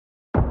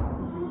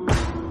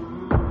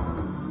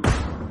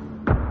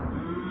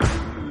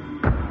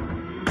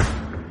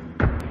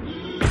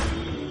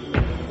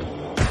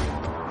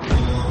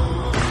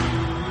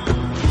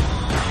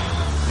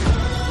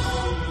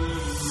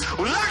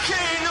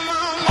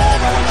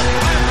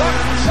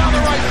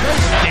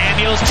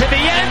McDaniels to the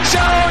end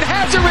zone,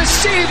 has a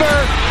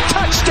receiver,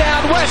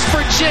 touchdown West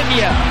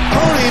Virginia.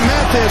 Tony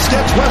Mathis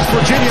gets West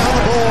Virginia on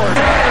the board.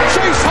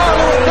 Chase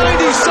Harlow with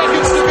 90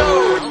 seconds to go.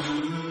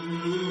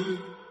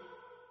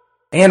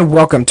 And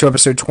welcome to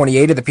episode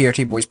 28 of the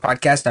PRT Boys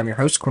podcast. I'm your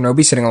host,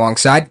 Cornobi, sitting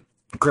alongside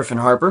Griffin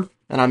Harper.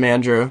 And I'm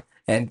Andrew.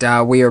 And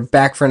we are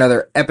back for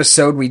another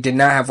episode. We did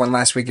not have one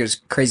last week. It was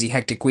a crazy,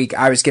 hectic week.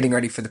 I was getting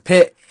ready for the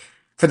pit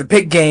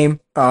game.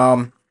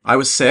 I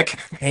was sick.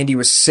 Andy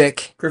was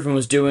sick. Griffin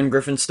was doing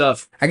Griffin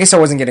stuff. I guess I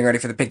wasn't getting ready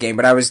for the pit game,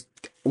 but I was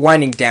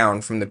winding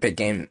down from the pit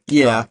game.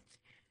 Yeah.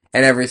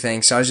 And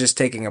everything, so I was just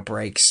taking a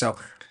break.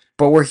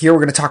 But we're here. We're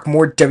going to talk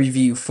more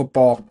WVU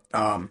football,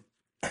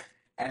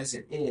 as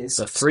it is.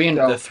 The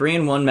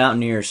 3-1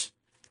 Mountaineers.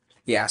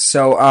 Yeah,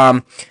 so,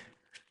 I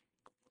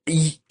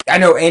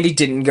know Andy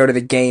didn't go to the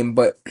game,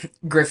 but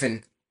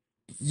Griffin,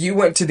 you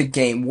went to the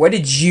game. What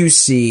did you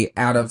see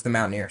out of the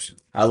Mountaineers?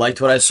 I liked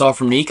what I saw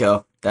from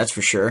Nico, that's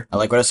for sure. I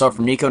like what I saw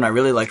from Nico, and I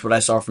really liked what I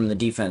saw from the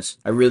defense.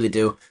 I really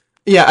do.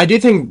 Yeah, I do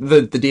think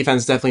the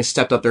defense definitely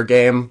stepped up their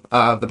game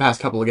the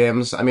past couple of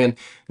games. I mean,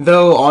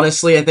 though,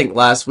 honestly, I think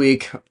last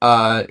week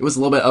it was a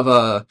little bit of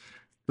a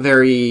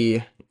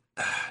very...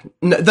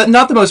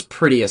 not the most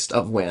prettiest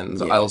of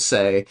wins, yeah. I'll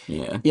say.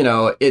 Yeah. You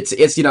know,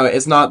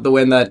 it's not the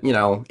win that,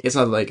 it's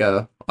not like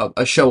a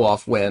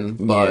show-off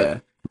win, but... Yeah.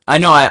 I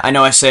know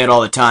I say it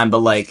all the time, but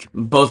like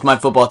both my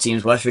football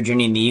teams, West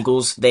Virginia and the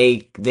Eagles,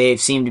 they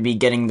seem to be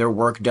getting their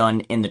work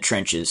done in the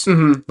trenches.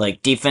 Mm-hmm.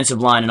 Like defensive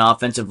line and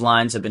offensive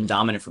lines have been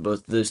dominant for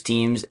both of those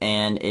teams,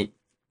 and it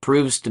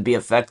proves to be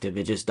effective.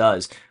 It just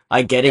does.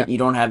 I get it. Yeah. You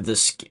don't have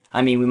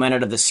we might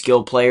not have the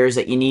skill players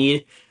that you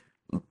need.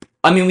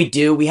 I mean, we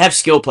do. We have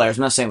skill players.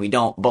 I'm not saying we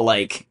don't, but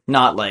like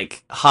not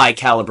like high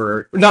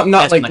caliber, not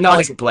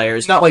like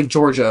players, not like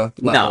Georgia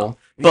level. No,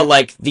 but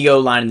like the O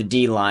line and the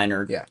D line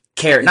are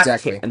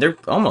exactly. And they're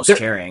almost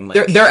carrying.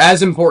 Like, they're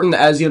as important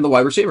as the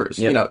wide receivers.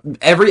 Yep.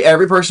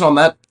 Every person on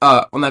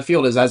that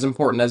field is as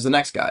important as the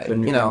next guy.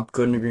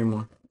 Couldn't agree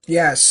more.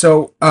 Yeah.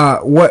 So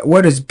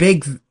what is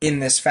big in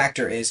this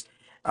factor is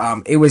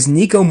it was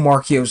Nico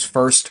Marchio's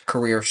first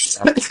career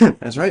start.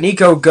 That's right.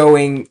 Nico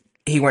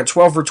he went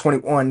 12 for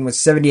 21 with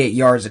 78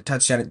 yards, a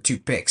touchdown, and 2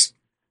 picks.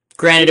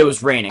 Granted, it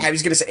was raining. I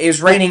was going to say, it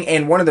was raining,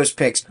 and one of those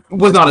picks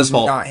was not his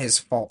fault. Not his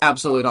fault.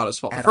 Absolutely not his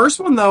fault. The first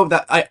one, though,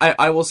 that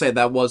I will say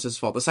that was his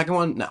fault. The second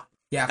one, no.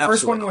 Yeah,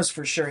 first one was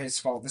for sure his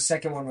fault. The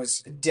second one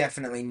was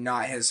definitely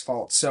not his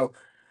fault. So,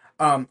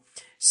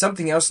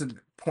 something else to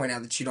point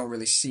out that you don't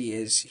really see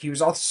is he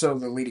was also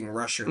the leading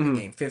rusher in the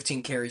game.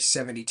 15 carries,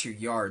 72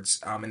 yards.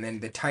 And then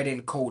the tight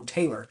end Cole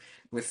Taylor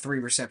with 3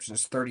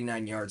 receptions,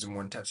 39 yards, and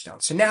 1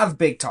 touchdown. So now the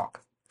big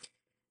talk.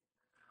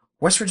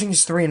 West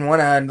Virginia's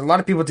 3-1, and a lot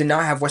of people did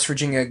not have West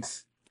Virginia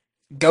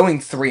going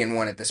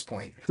 3-1 at this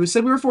point. Who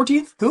said we were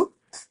 14th?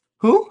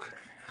 Who?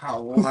 A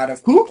lot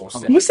of Who? people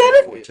said Who said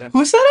it?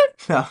 Who said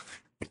it? No.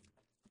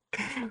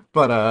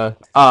 But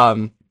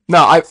no.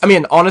 I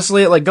mean,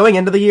 honestly, like going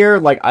into the year,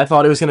 like I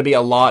thought it was going to be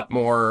a lot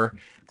more,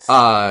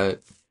 wins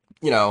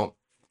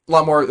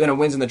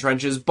in the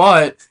trenches.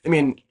 But I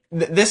mean,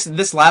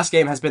 this last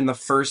game has been the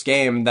first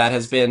game that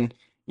has been,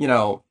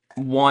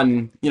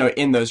 won,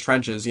 in those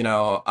trenches.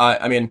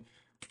 I mean.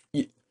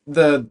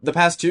 The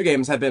past 2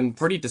 games have been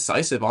pretty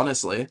decisive,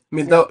 honestly. I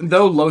mean,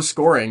 though low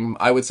scoring,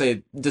 I would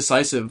say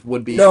decisive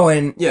would be. No,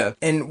 and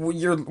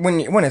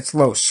when it's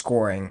low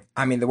scoring,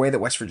 I mean the way that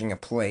West Virginia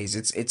plays,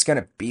 it's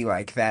gonna be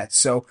like that.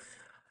 So,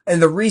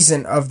 and the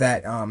reason of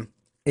that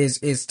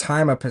is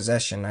time of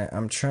possession.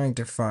 I'm trying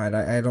to find.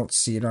 I don't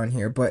see it on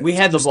here, but we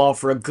had the ball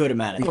for a good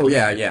amount of time. Oh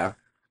yeah.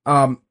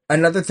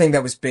 Another thing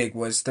that was big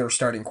was their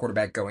starting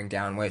quarterback going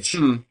down, which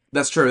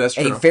that's true.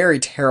 A very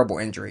terrible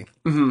injury.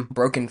 Mm-hmm.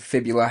 Broken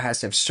fibula,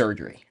 has to have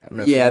surgery.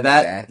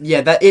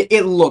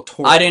 It looked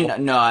horrible. I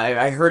didn't know.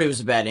 I heard it was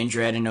a bad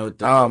injury. I didn't know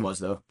what it was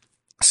though.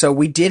 So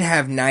we did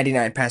have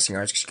 99 passing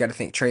yards because you got to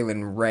think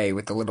Traylon Ray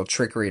with the little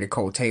trickery to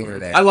Cole Taylor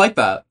there. I like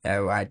that.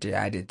 Oh, I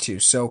did too.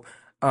 So,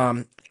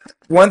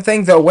 one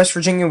thing though, West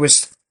Virginia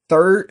was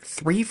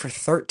 3 for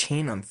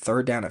 13 on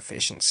third down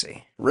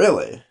efficiency.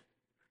 Really?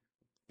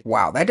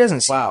 Wow, that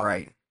doesn't seem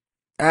right.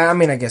 I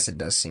mean, I guess it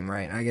does seem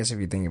right. I guess if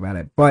you think about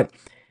it. But,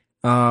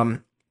 I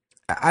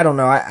don't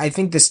know. I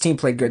think this team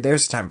played good.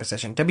 There's the time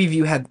possession.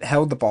 WVU had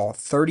held the ball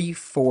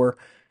 34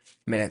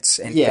 minutes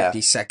and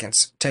 50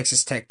 seconds.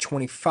 Texas Tech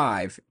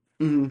 25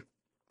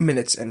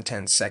 minutes and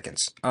 10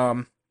 seconds.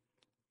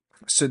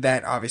 So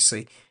that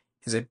obviously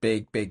is a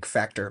big, big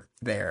factor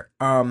there.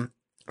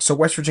 So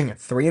West Virginia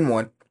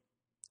 3-1,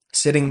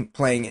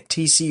 playing at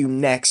TCU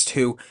next,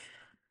 who,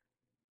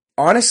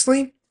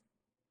 honestly,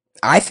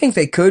 I think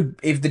they could,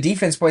 if the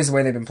defense plays the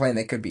way they've been playing,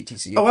 they could beat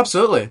TCU. Oh,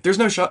 absolutely. There's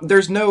no shot. Okay,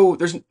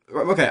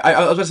 I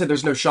was going to say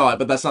there's no shot,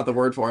 but that's not the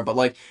word for it. But,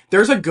 like,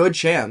 there's a good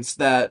chance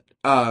that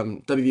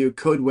WVU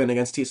could win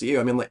against TCU.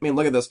 I mean,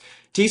 look at this.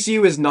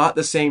 TCU is not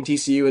the same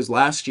TCU as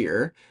last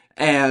year,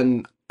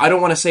 and I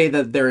don't want to say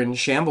that they're in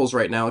shambles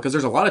right now, because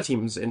there's a lot of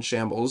teams in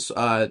shambles.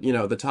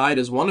 The Tide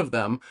is one of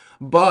them,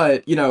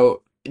 but,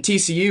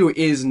 TCU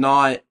is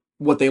not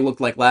what they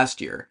looked like last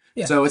year.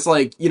 Yeah. So it's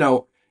like,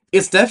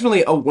 it's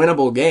definitely a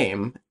winnable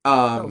game.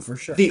 For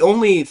sure. The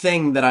only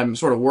thing that I'm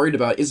sort of worried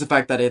about is the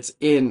fact that it's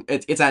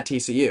at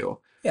TCU.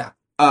 Yeah.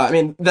 I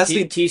mean, that's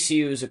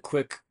TCU is a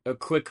quick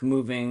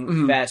moving,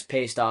 Mhm. fast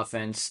paced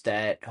offense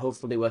that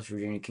hopefully West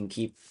Virginia can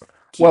keep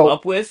Well,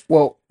 up with.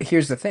 Well,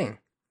 here's the thing.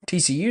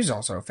 TCU is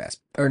also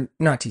a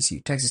not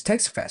TCU, Texas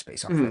Tech's a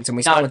fast-paced offense, and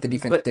we saw what the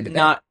defense did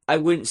today. I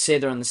wouldn't say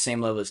they're on the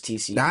same level as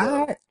TCU.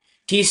 That-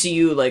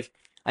 TCU, like,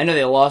 I know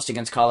they lost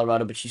against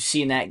Colorado, but you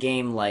see in that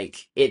game,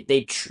 like,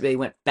 they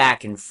went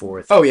back and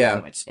forth. Oh, yeah.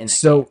 Moments in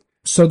that game.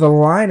 So the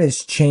line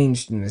has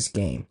changed in this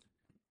game.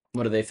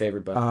 What are they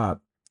favored by?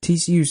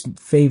 TCU's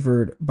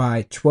favored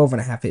by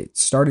 12.5. It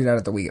started out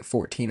at the week at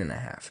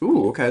 14.5.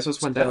 Ooh, okay, so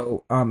it's went down.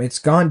 So it's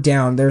gone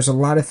down. There's a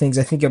lot of things.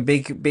 I think a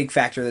big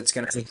factor that's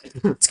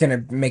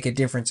gonna make a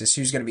difference is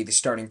who's gonna be the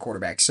starting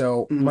quarterback.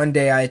 So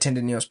Monday I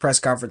attended Neil's press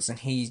conference and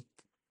he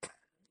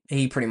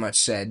pretty much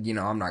said,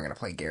 I'm not gonna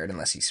play Garrett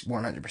unless he's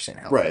 100%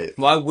 healthy. Right.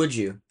 Why would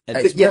you?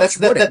 That's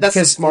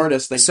the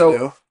smartest thing to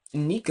do.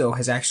 Nico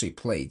has actually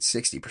played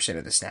 60%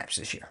 of the snaps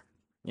this year.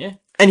 Yeah.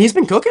 And he's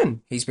been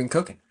cooking. He's been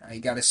cooking.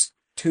 He got us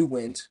 2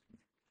 wins.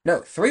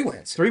 No, 3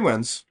 wins. 3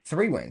 wins.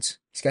 3 wins.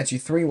 He's got you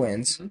 3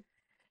 wins.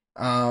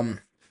 I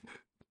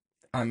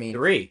mean,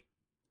 3.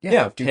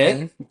 Yeah,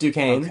 Duquesne.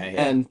 Duquesne, Okay,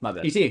 yeah. and My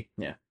bad. PT.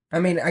 Yeah. I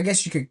mean, I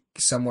guess you could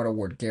somewhat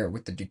award Garrett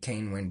with the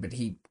Duquesne win, but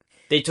he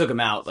They took him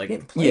out. Like,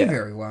 didn't play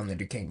very well in the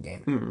Duquesne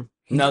game. Mm.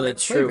 He no, didn't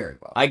that's play true. Very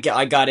well. I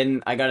got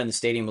in the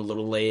stadium a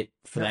little late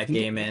for No, that he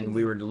game, didn't. and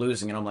we were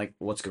losing, and I'm like,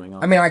 what's going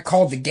on? I mean, I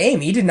called the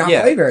game. He did not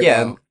Yeah, play very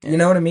yeah. well. You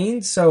know what I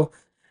mean? So,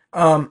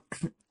 and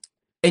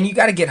you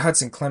got to get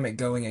Hudson Clement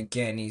going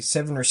again. He's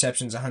 7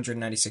 receptions,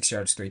 196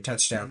 yards, 3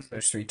 touchdowns.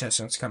 Those 3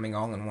 touchdowns coming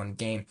all in one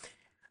game.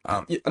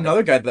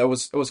 Another guy that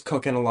was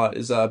cooking a lot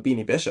is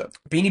Beanie Bishop.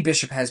 Beanie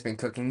Bishop has been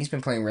cooking. He's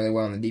been playing really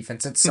well in the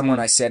defense. That's someone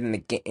I said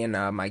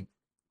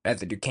at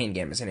the Duquesne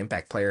game as an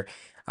impact player.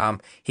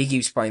 He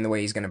keeps playing the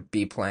way he's going to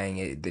be playing.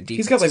 The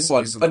defense He's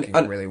got is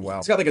looking really well.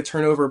 He's got like a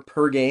turnover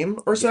per game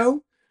or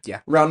so.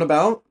 Yeah.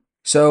 Roundabout.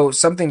 So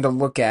something to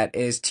look at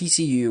is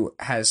TCU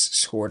has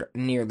scored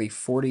nearly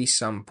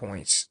 40-some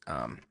points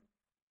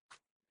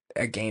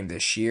a game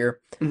this year.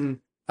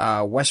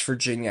 Mm-hmm. West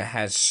Virginia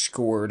has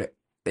scored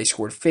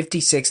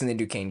 56 in the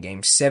Duquesne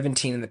game,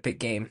 17 in the Pitt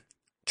game,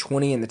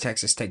 20 in the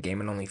Texas Tech game,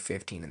 and only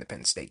 15 in the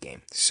Penn State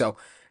game. So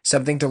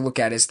something to look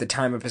at is the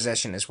time of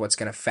possession is what's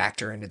going to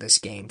factor into this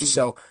game. Mm-hmm.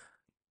 So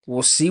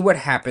we'll see what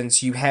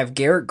happens. You have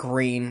Garrett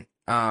Green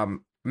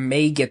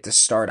may get the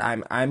start.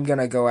 I'm going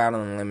to go out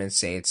on a limb and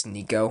say it's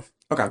Nico.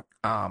 Okay.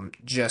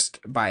 Just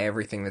by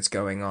everything that's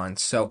going on.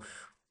 So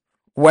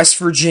West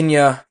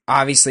Virginia,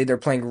 obviously they're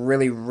playing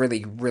really,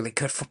 really, really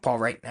good football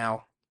right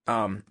now.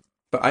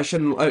 But I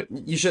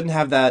shouldn't. You shouldn't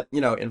have that,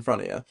 in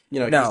front of you.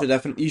 No. You should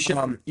definitely.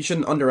 You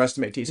shouldn't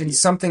underestimate TCU. And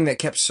something that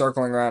kept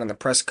circling around in the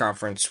press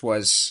conference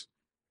was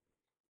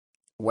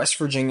West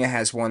Virginia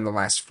has won the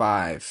last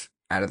 5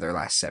 out of their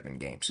last 7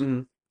 games.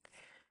 Mm-hmm.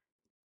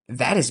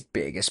 That is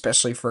big,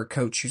 especially for a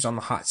coach who's on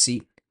the hot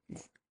seat.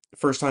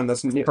 First time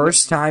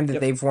that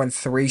they've won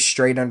 3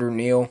 straight under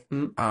Neil.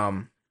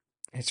 Mm-hmm.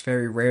 It's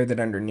very rare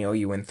that under Neil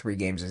you win 3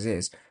 games as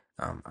is.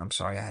 I'm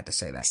sorry I had to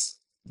say that.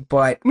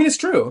 But I mean, it's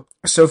true.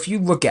 So if you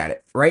look at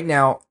it, right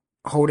now,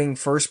 holding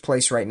first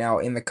place right now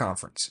in the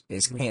conference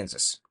is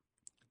Kansas,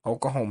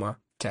 Oklahoma,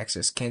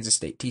 Texas, Kansas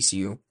State,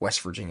 TCU,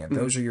 West Virginia.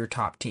 Those are your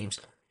top teams.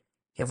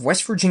 If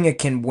West Virginia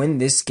can win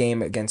this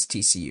game against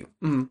TCU,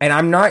 and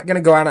I'm not going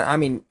to go out,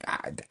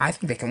 I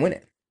think they can win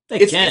it.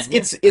 It's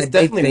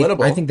definitely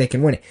winnable. I think they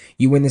can win it.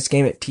 You win this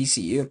game at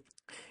TCU,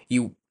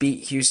 you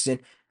beat Houston,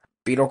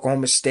 beat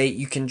Oklahoma State,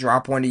 you can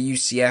drop one to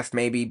UCF,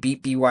 maybe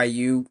beat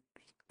BYU,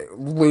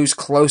 lose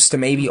close to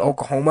maybe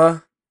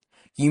Oklahoma.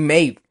 You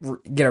may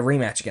get a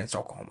rematch against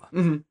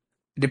Oklahoma,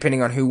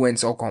 depending on who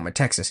wins Oklahoma,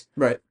 Texas.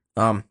 Right.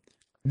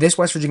 This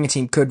West Virginia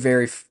team could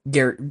very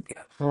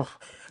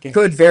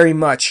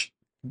much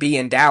be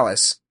in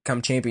Dallas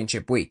come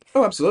championship week.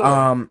 Oh,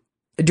 absolutely.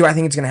 Do I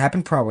think it's going to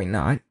happen? Probably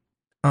not.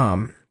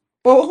 Well,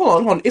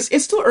 hold on.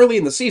 It's still early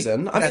in the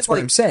season. That's what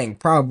I'm saying.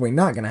 Probably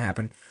not going to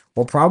happen.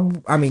 Well,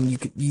 I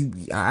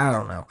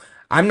don't know.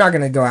 I'm not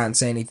going to go out and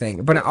say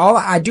anything. But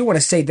I do want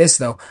to say this,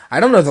 though. I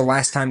don't know the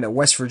last time that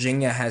West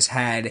Virginia has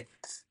had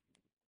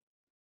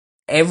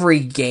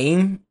every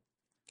game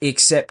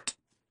except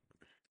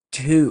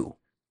 2.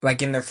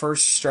 Like in their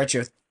first stretch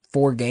of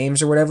 4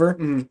 games or whatever.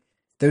 Mm-hmm.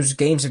 Those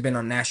games have been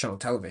on national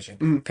television.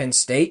 Mm-hmm. Penn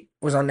State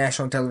was on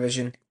national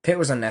television. Pitt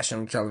was on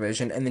national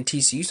television. And then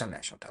TCU's on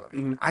national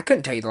television. I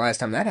couldn't tell you the last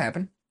time that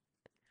happened.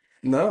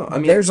 No, I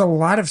mean, there's a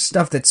lot of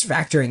stuff that's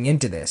factoring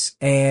into this.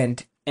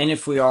 And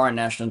if we are on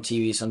national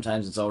TV,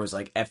 sometimes it's always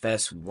like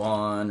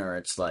FS1 or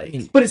it's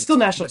like... But it's still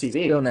national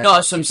TV. No,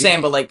 that's what I'm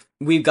saying, but like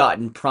we've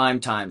gotten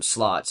primetime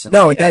slots. And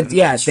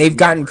they've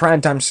gotten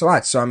primetime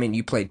slots. So,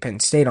 you played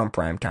Penn State on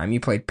primetime. You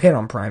played Pitt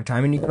on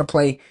primetime. And you're going to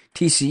play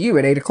TCU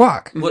at 8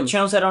 o'clock. What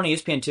channel's that on,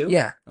 ESPN 2?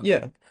 Yeah.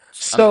 Yeah.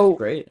 So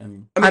great.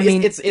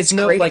 It's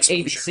no like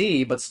exposure.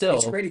 ABC, but still,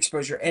 it's great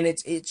exposure, and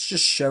it's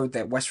just showed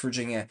that West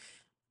Virginia.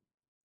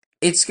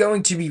 It's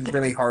going to be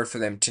really hard for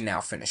them to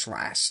now finish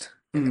last.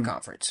 in the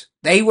conference.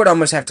 They would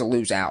almost have to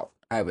lose out.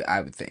 I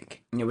would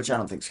think. Yeah, which I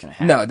don't think is going to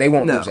happen. No, they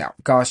won't No. lose out.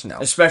 Gosh, no.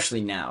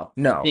 Especially now.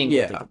 No. Seeing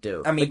Yeah. what they could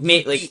do. I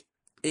mean,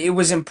 it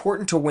was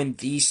important to win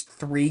these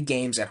 3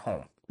 games at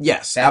home.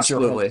 Yes, That's your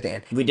absolutely.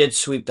 homestand. we did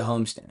sweep the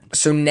homestand.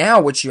 So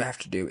now what you have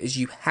to do is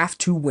you have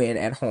to win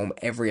at home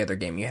every other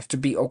game. You have to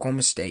beat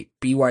Oklahoma State,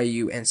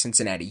 BYU, and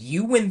Cincinnati.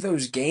 You win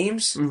those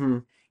games,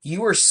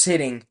 you are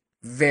sitting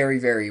very,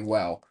 very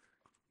well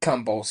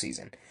come bowl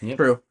season. Yep.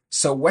 True.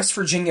 So West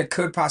Virginia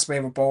could possibly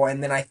have a bowl,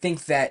 and then I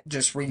think that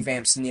just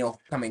revamps Neal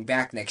coming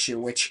back next year,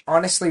 which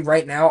honestly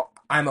right now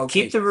I'm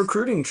okay. Keep the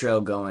recruiting trail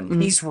going.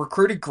 He's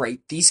recruited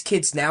great. These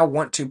kids now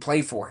want to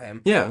play for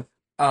him. Yeah.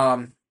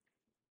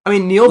 I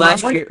mean, Neal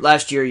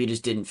Last year, you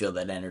just didn't feel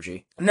that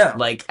energy. No.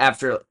 Like,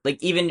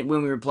 even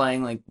when we were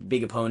playing, like,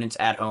 big opponents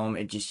at home,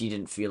 you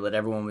didn't feel it.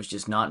 Everyone was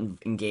just not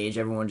engaged.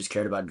 Everyone just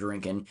cared about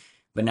drinking.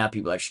 But now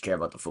people actually care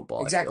about the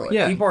football. Exactly.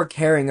 Yeah. People are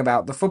caring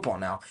about the football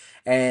now.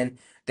 And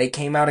they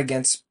came out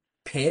against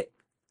Pitt.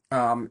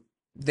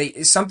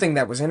 Something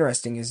that was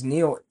interesting is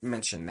Neal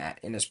mentioned that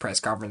in his press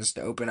conference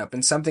to open up.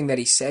 And something that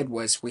he said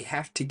was, we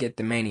have to get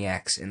the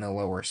maniacs in the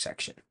lower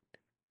section.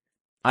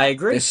 I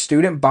agree. The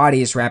student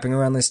body is wrapping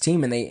around this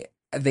team, and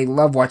they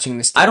love watching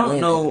this team. I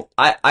don't know.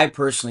 I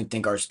personally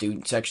think our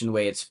student section, the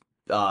way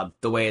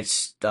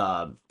it's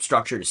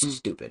structured, is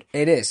stupid.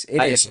 It is.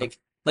 It is.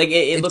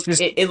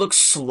 It looks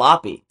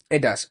sloppy.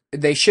 It does.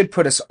 They should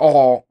put us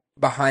all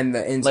behind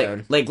the end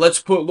zone. Let's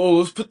put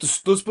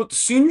the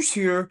seniors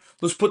here.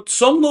 Let's put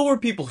some lower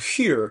people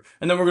here,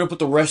 and then we're gonna put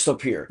the rest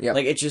up here. Yep.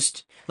 Like, it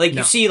just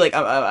you see. Like,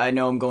 I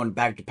know I'm going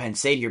back to Penn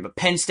State here, but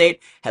Penn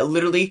State had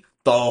literally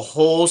the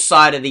whole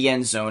side of the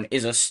end zone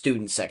is a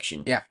student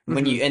section. Yeah.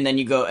 When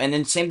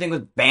then same thing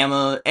with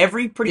Bama.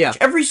 Much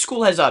every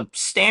school has a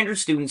standard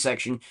student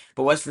section,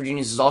 but West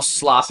Virginia's is all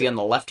sloppy on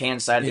the left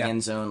hand side of the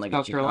end zone. Like,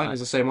 South Carolina is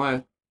the same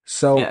way.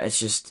 So yeah, it's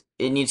just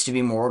it needs to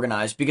be more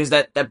organized because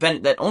that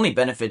only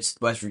benefits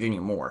West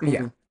Virginia more.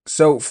 Yeah.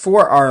 So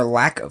for our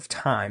lack of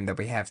time that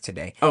we have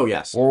today, Oh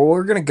yes. well,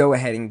 we're gonna go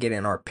ahead and get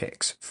in our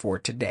picks for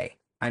today.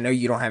 I know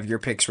you don't have your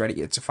picks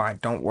ready. It's fine.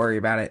 Don't worry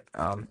about it.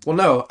 Well,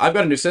 no, I've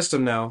got a new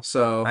system now,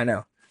 so I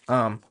know.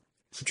 I'm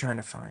trying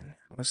to find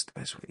what's the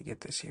best way to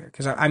get this here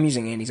because I'm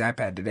using Andy's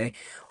iPad today.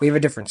 We have a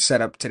different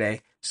setup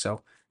today,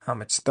 so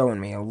it's throwing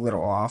me a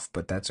little off,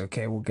 but that's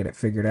okay. We'll get it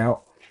figured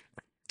out.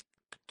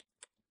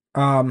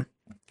 No,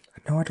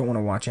 I don't want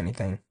to watch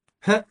anything.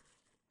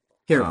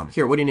 Here,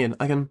 what do you need?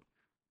 I can.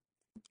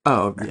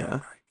 Oh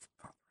yeah.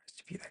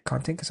 View that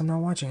content because I'm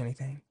not watching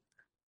anything.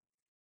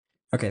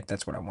 Okay,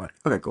 that's what I want.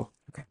 Okay, cool.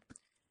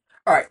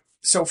 All right,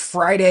 so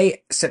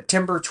Friday,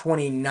 September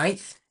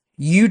 29th,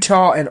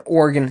 Utah and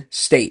Oregon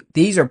State.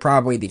 These are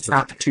probably the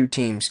top 2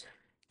 teams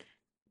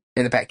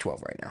in the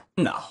Pac-12 right now.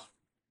 No,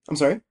 I'm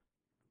sorry.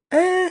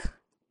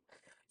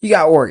 You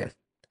got Oregon.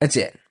 That's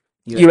it.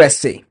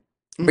 USC.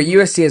 But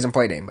USC hasn't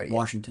played anybody yet.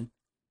 Washington.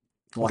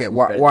 Okay,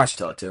 Washington.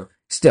 Washington. Too.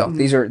 Still,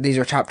 these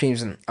are top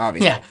teams, and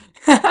obviously.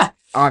 Yeah.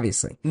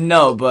 Obviously.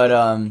 No, but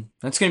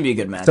that's gonna be a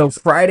good match. So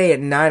Friday at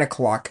 9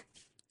 o'clock.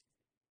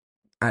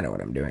 I know what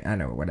I'm doing. I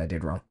know what I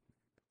did wrong.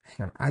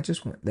 Hang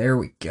on. There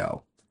we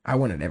go. I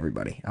wanted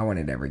everybody. I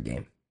wanted every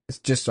game. It's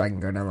just so I can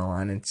go down the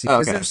line and see.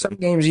 Because there's some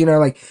games,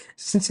 like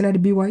Cincinnati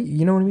BYU.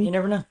 You know what I mean? You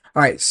never know.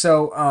 All right.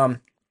 So,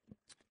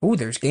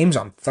 there's games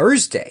on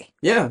Thursday.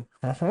 Yeah.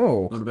 A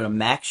Oh. little bit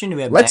of action. Do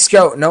we have Let's action?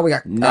 go. No, we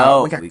got we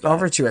got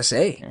Conference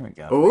USA. There we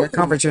go. Ooh. We got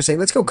Conference USA.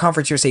 Let's go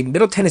Conference USA.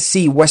 Middle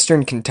Tennessee,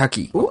 Western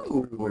Kentucky.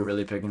 Ooh. We're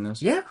really picking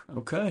this. Yeah.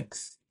 Okay.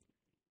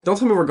 Don't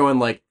tell me we're going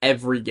like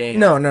every game.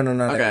 No, not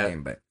Okay. that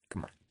game, but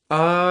come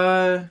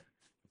on.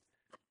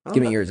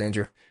 Give me yours,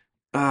 Andrew.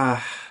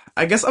 I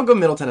guess I'll go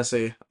Middle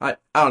Tennessee. I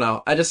don't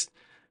know. I just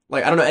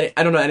I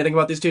don't know anything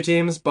about these two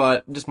teams,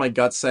 but just my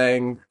gut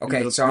saying.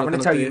 Okay, so I'm going to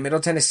tell you, Middle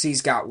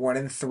Tennessee's got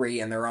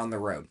 1-3, and they're on the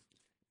road.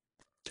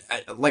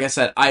 Like I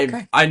said,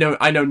 I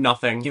know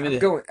nothing. Give me the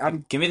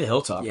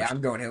Hilltoppers. Yeah,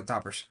 I'm going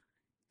Hilltoppers.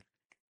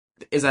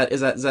 Is that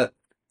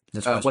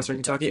That's Western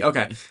Kentucky?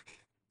 Okay.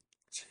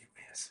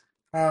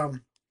 What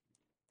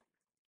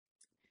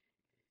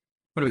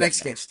do we Next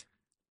got game.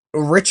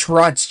 Rich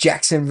Rod's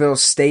Jacksonville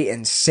State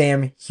and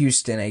Sam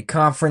Houston, a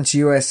Conference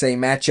USA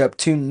matchup.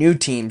 2 new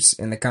teams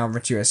in the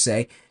Conference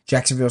USA.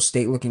 Jacksonville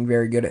State looking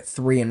very good at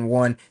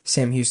 3-1.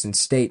 Sam Houston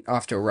State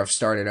off to a rough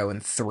start at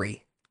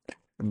 0-3.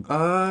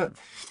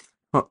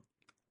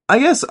 I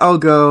guess I'll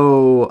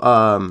go.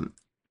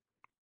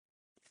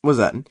 What was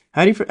that?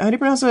 How do you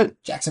pronounce it?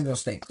 Jacksonville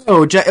State.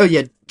 Oh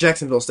yeah,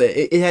 Jacksonville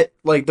State. It had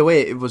like the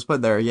way it was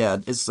put there. Yeah,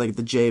 it's like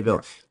the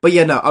Jville. But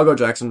yeah, no, I'll go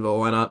Jacksonville.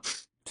 Why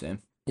not? Same.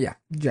 Yeah,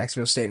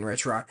 Jacksonville State and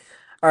Rich Rod.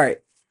 All right,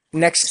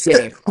 next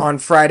game on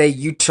Friday,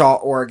 Utah,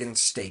 Oregon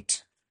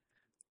State.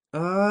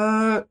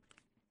 On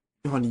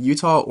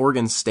Utah,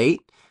 Oregon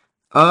State.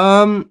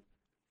 I'll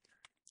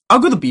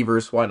go the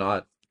Beavers. Why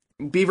not?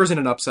 Beavers in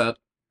an upset.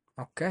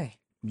 Okay.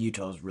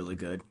 Utah's really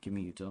good. Give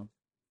me Utah.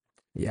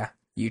 Yeah,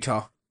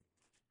 Utah.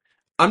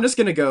 I'm just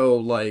gonna go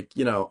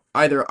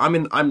either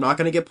I'm not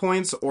gonna get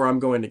points or I'm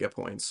going to get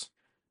points.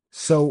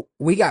 So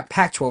we got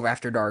Pac-12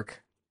 after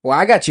dark Well,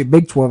 I got you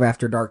Big 12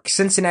 after dark.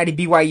 Cincinnati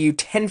BYU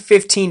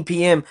 10:15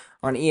 p.m.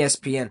 on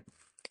ESPN.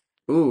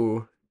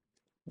 Ooh,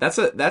 that's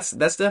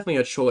definitely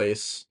a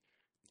choice.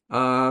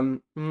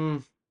 Um,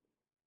 mm,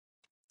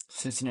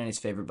 Cincinnati's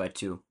favored by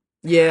 2.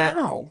 yeah.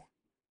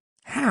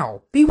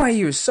 How?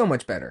 BYU is so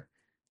much better.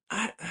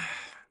 I,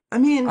 I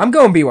mean, I'm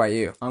going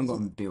BYU. I'm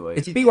going BYU.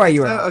 It's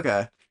BYU.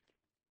 Okay.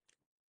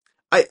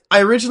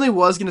 I originally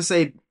was gonna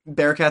say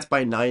Bearcats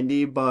by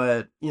 90,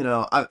 but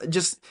I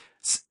just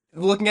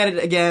looking at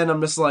it again,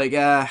 I'm just like,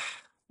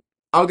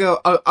 I'll go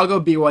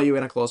BYU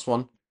in a close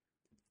one.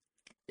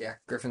 Yeah,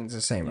 Griffin's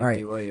the same. Yeah, All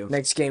right. BYU.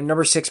 Next game,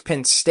 number 6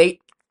 Penn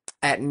State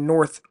at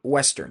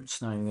Northwestern.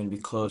 It's not even going to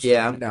be close.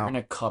 Yeah. They're going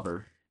to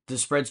cover. The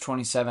spread's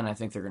 27. I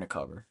think they're going to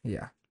cover.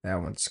 Yeah, that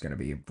one's going to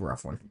be a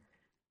rough one.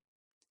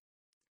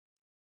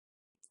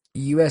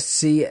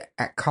 USC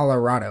at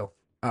Colorado.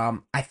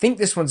 I think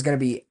this one's going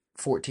to be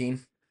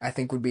 14. I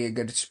think would be a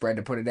good spread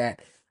to put it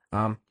at.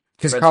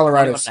 Because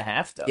Colorado's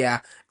 21.5 though. Yeah,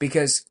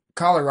 because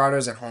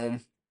Colorado's at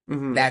home.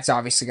 Mm-hmm. That's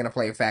obviously going to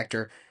play a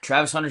factor.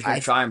 Travis Hunter's going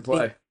to try and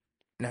play.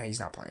 No, he's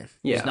not playing.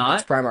 Yeah. He's not?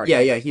 It's primary.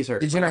 Yeah, he's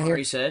hurt. Did you not hear?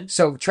 He said?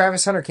 So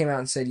Travis Hunter came out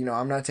and said,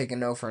 I'm not taking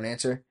no for an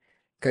answer.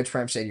 Coach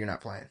Prime said you're not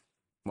playing.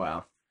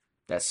 Wow.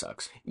 That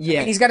sucks. Yeah.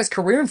 And he's got his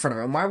career in front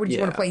of him. Why would you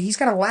Yeah. want to play? He's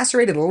got a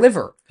lacerated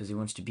liver. Because he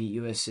wants to beat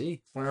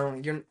USC. Well,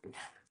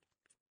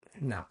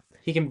 no.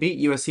 He can beat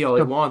USC all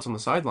he wants on the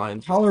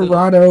sidelines.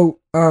 Colorado,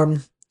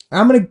 I'm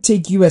going to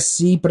take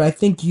USC, but I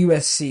think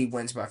USC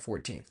wins by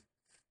 14.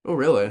 Oh,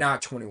 really?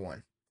 Not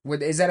 21.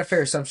 Is that a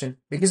fair assumption?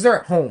 Because they're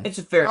at home. It's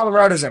a fair.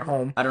 Colorado's at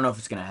home. I don't know if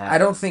it's going to happen. I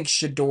don't think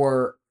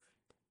Shador.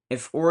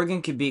 If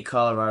Oregon could beat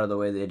Colorado the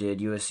way they did,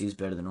 USC is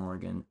better than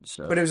Oregon.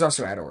 So. But it was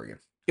also at Oregon.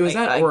 It was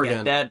at I Oregon.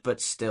 get that, but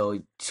still,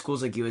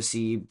 schools like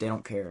USC, they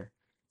don't care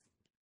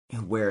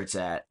where it's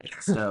at.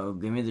 So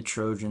give me the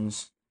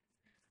Trojans.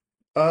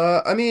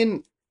 I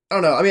mean, I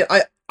don't know. I mean,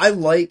 I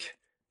like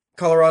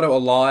Colorado a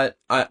lot.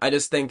 I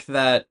just think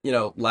that,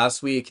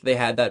 last week they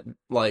had that,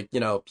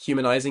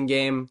 humanizing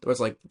game. It was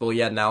like, well,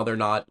 yeah, now they're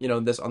not,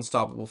 this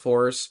unstoppable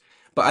force.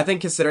 But I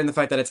think considering the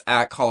fact that it's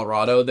at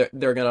Colorado,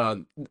 they're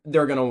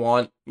gonna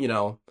want,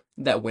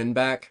 that win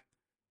back.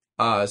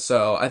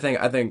 So I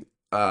think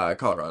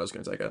Colorado's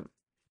gonna take it.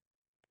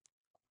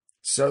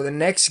 So the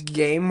next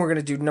game, we're going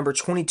to do number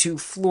 22,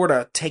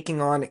 Florida,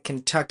 taking on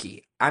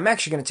Kentucky. I'm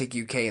actually going to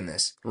take UK in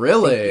this.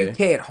 Really?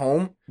 UK at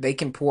home, they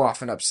can pull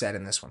off an upset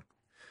in this one.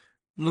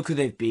 Look who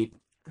they've beat.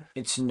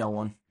 It's no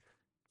one.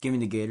 Give me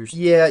the Gators.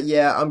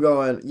 Yeah, I'm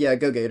going. Yeah,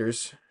 go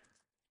Gators.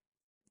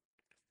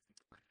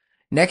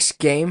 Next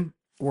game,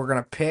 we're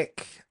going to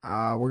pick.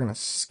 We're going to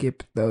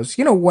skip those.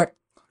 You know what?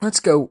 Let's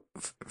go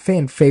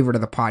fan favorite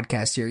of the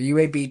podcast here.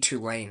 UAB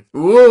Tulane.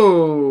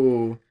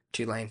 Ooh.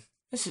 Tulane.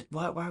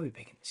 Why are we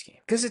picking this game?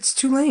 Because it's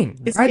Tulane.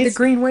 Ride the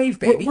green wave,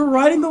 baby. We're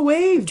riding the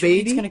wave,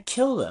 baby. It's going to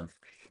kill them.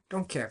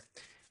 Don't care.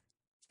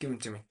 Give them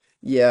to me.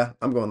 Yeah,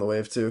 I'm going the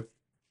wave too.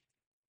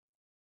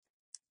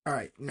 All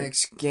right,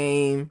 next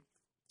game.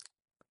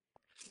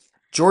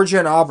 Georgia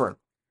and Auburn.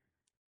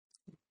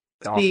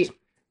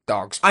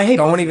 Dogs. I hate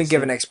Don't both even these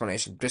give an teams.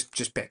 explanation.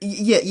 Just pick.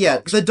 Yeah.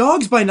 Dogs. The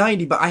dogs by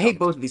 90, but I hate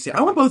both of these teams.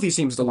 I want both these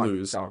teams to Come on,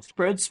 lose. Dogs.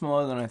 Spread's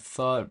smaller than I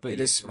thought, but It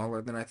is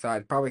smaller than I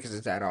thought. Probably because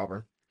it's at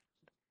Auburn.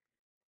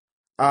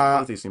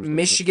 Both these teams to lose.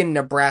 Michigan,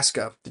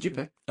 Nebraska. Did you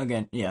pick?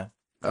 Again, yeah.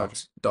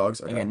 Dogs.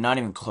 Okay. Again, not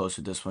even close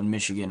with this one.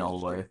 Michigan all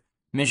the way.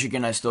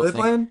 Michigan, I still Are they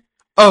think. playing?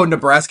 Oh,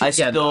 Nebraska. I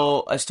Yeah,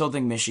 still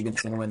think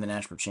Michigan's going to win the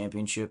national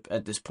championship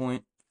at this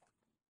point.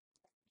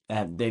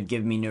 They've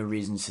given me no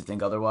reasons to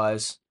think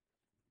otherwise.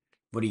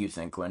 What do you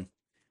think, Quinn?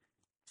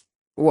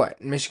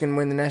 What? Michigan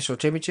win the national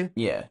championship?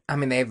 Yeah. I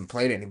mean, they haven't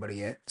played anybody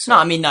yet. No,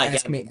 I mean, not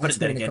ask yet. me- But ask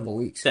then me in a again, couple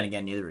weeks. then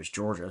again, neither is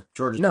Georgia.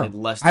 Georgia's No, played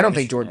less. I don't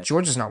than think Michigan.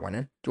 Georgia's not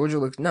winning.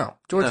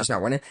 Georgia's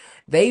not winning.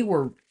 They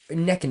were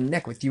neck and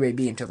neck with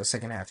UAB until the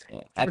second half.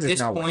 Yeah. At Georgia's this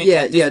not point, winning.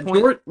 at this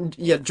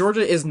point,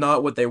 Georgia is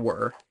not what they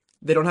were.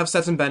 They don't have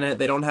Stetson Bennett.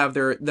 They don't have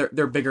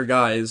their bigger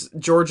guys.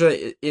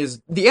 Georgia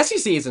is the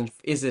SEC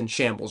is in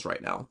shambles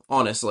right now.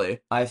 Honestly,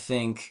 I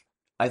think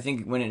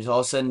when it's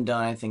all said and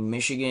done, I think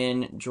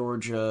Michigan,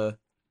 Georgia,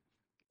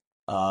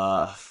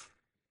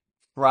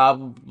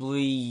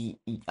 probably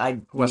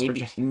West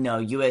Virginia. No,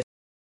 US.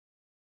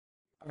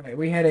 All right,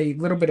 we had a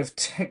little bit of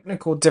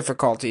technical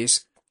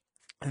difficulties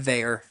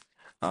there.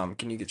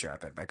 Can you get your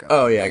iPad back up?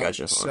 Oh, yeah, I got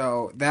you.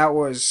 So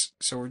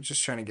we're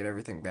just trying to get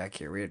everything back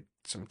here. We had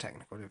some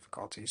technical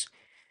difficulties.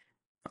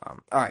 All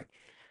right.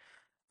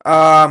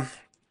 Well,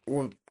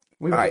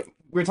 we all right.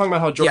 were talking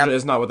about how Georgia Yeah.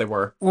 is not what they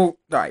were. All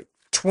right.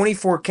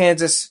 24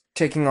 Kansas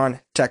taking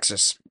on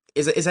Texas.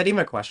 Is that even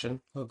a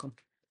question? Welcome.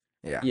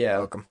 Yeah. Yeah.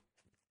 Welcome.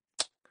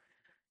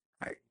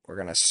 All right. We're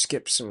gonna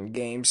skip some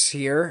games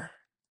here.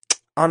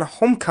 On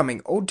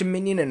homecoming, Old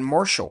Dominion and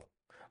Marshall.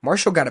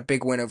 Marshall got a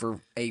big win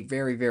over a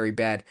very, very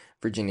bad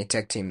Virginia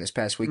Tech team this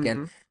past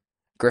weekend. Mhm.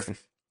 Griffin.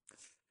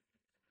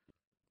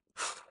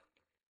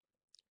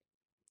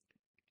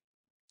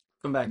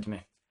 Come back to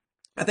me.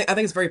 I think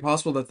it's very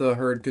possible that the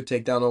Herd could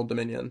take down Old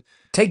Dominion.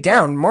 Take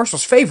down.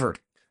 Marshall's favored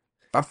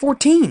by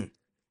 14.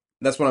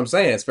 That's what I'm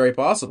saying. It's very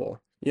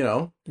possible. You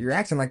know, You're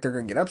acting like they're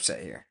gonna get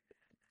upset here.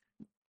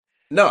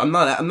 no, I'm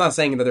not. I'm not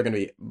saying that they're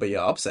going to be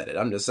upset.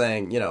 I'm just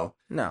saying, No,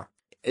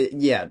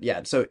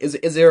 yeah. So is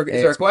there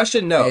a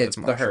question? No, it's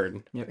the Marshall.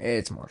 herd. Yep.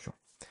 It's Marshall.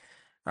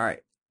 All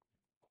right.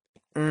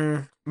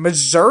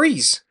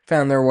 Missouri's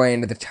found their way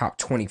into the top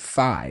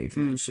 25,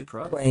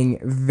 Surprise. playing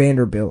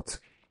Vanderbilt,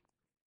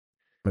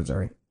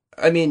 Missouri.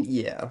 I mean,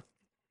 yeah.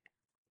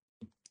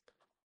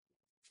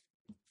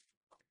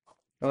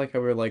 I like how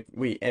we're like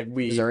we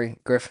Missouri,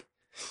 Griff.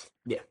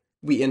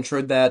 we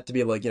introed that to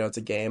be like it's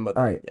a game, but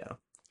All right.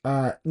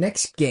 yeah.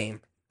 Next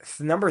game,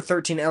 number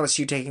 13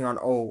 LSU taking on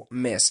Ole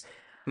Miss.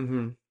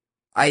 Mm-hmm.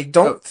 I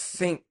don't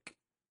think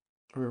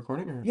Are we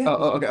recording? Or? Yeah.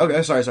 Oh,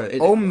 okay. Sorry.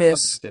 Ole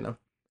Miss you know.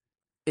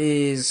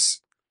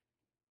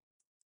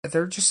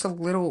 they're just a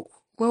little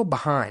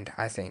behind,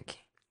 I think.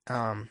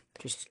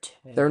 Just a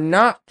tad. They're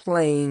not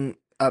playing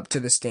up to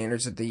the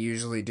standards that they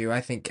usually do.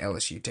 I think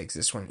LSU takes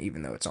this one,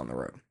 even though it's on the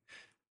road.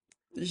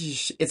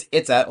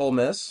 It's at Ole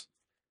Miss.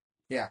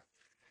 Yeah.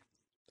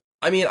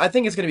 I mean, I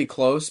think it's going to be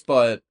close,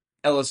 but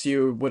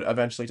LSU would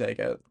eventually take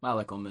it. I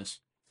like Ole Miss.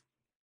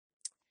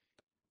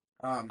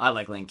 Oh I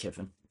like Lane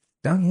Kiffin.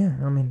 yeah,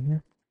 yeah.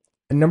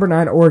 And number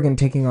 9, Oregon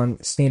taking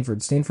on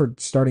Stanford. Stanford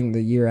starting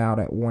the year out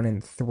at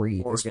 1-3.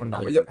 This one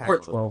will be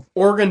Pac-12.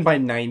 Oregon by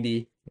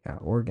 90. Yeah,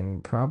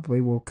 Oregon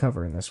probably will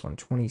cover in this one.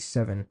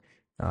 27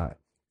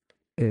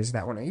 is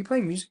that one. Are you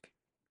playing music?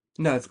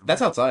 No,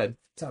 that's outside.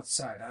 It's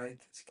outside.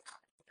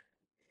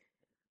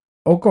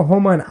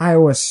 Oklahoma and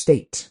Iowa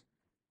State.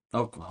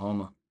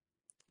 Oklahoma.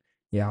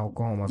 Yeah,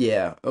 Oklahoma.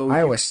 Yeah.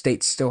 Iowa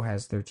State still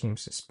has their team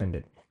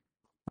suspended.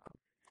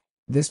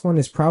 This one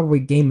is probably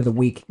game of the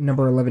week.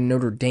 Number 11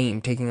 Notre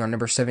Dame taking on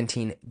number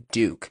 17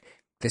 Duke.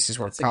 This is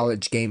where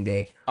college game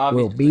day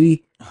will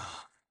be.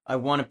 I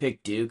want to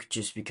pick Duke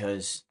just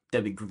because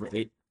that'd be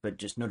great, but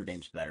just Notre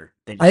Dame's better.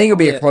 I think it'll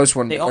be a close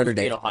one. They Notre almost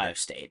beat Dame. Ohio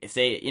State. If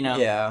they,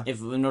 Yeah.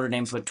 if Notre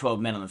Dame put 12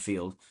 men on the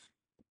field.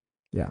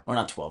 Yeah. Or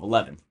not 12,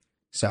 11.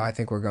 So I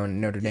think we're going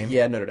Notre Dame.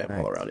 Yeah, Notre Dame all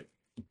Right. around it.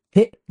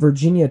 Pitt,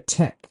 Virginia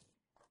Tech.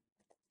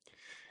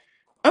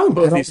 I want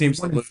both these teams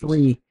to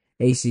 3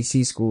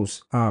 ACC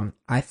schools.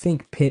 I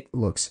think Pitt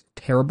looks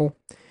terrible.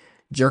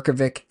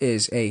 Jerkovic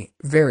is a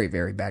very,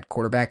 very bad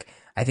quarterback.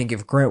 I think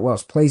if Grant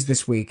Wells plays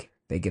this week,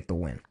 they get the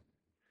win.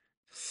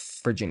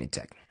 Virginia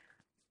Tech.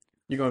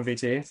 You going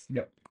VT?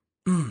 Yep.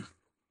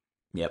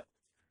 Yep.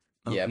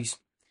 Oh, Yep. he's-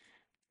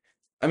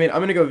 I mean,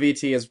 I'm gonna go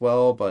VT as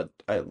well, but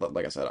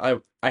like I said,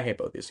 I hate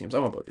both these teams. I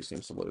want both these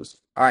teams to lose.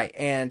 All right,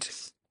 and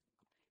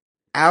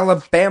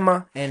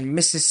Alabama and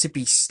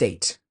Mississippi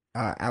State.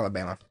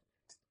 Alabama.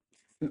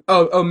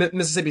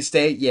 Mississippi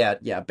State. Yeah.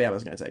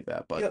 Bama's gonna take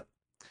that, but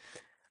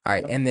All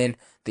right, and then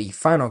the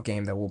final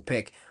game that we'll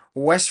pick,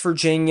 West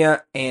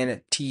Virginia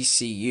and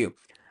TCU.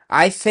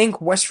 I think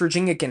West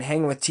Virginia can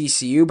hang with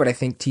TCU, but I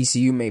think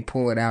TCU may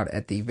pull it out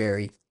at the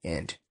very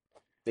end.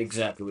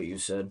 exactly what you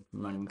said.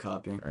 I'm not even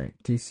copying. All right,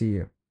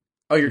 TCU.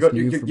 oh, you're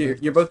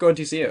TCU you're both going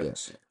TCU.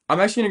 Yes. I'm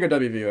actually gonna go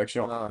WVU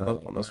actually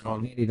on this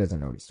one. He doesn't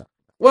know what he's talking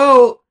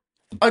Well,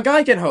 a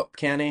guy can hope,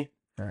 can he?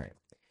 about. All right.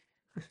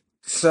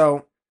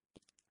 So,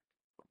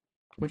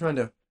 Which one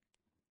do?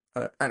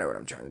 I know what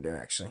I'm trying to do,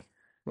 actually.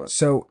 What?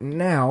 So,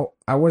 now,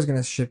 I was going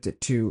to shift it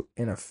to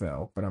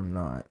NFL, but I'm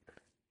not.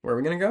 Where are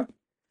we gonna go?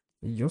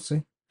 You'll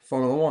see.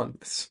 Formula One.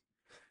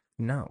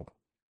 No.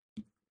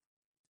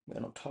 I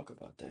don't talk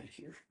about that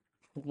here.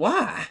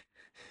 Why?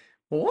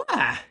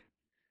 Why?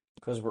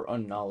 Because we're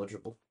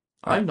unknowledgeable.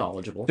 I'm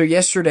knowledgeable. So,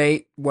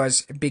 yesterday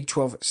was Big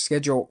 12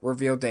 schedule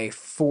reveal day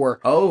for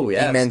Oh, the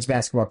yes. men's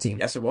basketball team.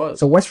 Yes, it was.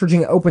 So West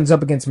Virginia opens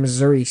up against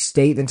Missouri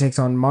State, then takes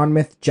on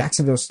Monmouth,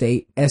 Jacksonville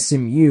State,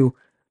 SMU,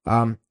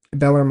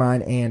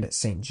 Bellarmine, and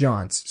St.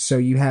 John's. So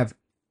you have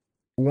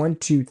 1,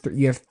 2, 3.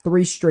 You have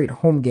 3 straight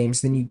home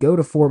games. Then you go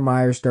to Fort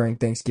Myers during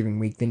Thanksgiving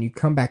week. Then you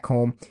come back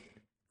home.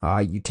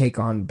 You take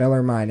on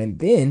Bellarmine, and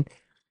then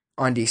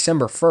on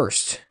December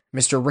 1st,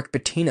 Mr. Rick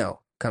Pitino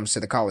comes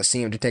to the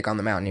Coliseum to take on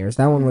the Mountaineers.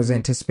 That one was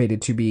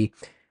anticipated to be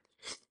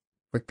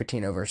Rick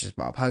Pitino versus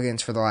Bob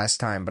Huggins for the last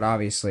time, but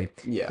obviously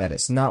Yeah. that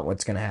is not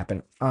what's going to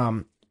happen.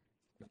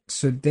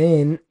 So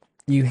then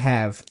you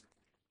have,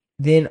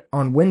 then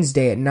on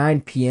Wednesday at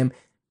 9 p.m.,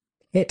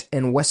 Pitt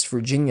and West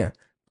Virginia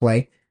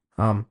play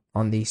on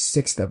the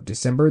 6th of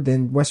December.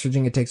 Then West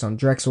Virginia takes on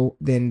Drexel.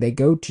 Then they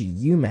go to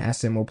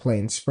UMass and will play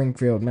in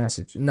Springfield,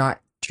 Massachusetts.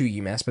 Not to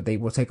UMass, but they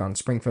will take on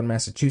Springfield,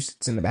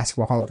 Massachusetts in the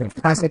Basketball Hall of Fame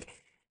Classic.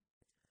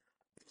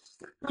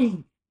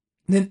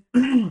 Then,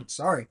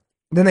 sorry.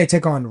 Then they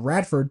take on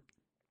Radford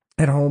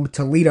at home,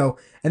 Toledo,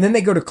 and then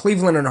they go to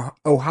Cleveland and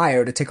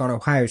Ohio to take on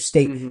Ohio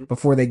State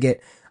before they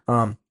get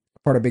part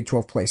of Big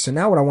 12 play. So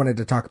now what I wanted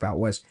to talk about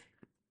was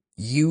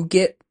you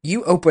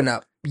open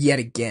up yet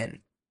again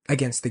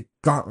against the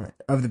gauntlet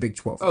of the Big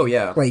 12. Oh,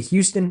 yeah. Play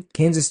Houston,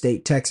 Kansas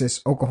State,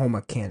 Texas,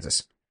 Oklahoma,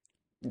 Kansas.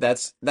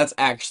 That's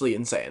actually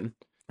insane.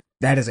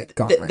 That is a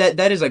gauntlet.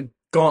 That is a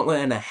gauntlet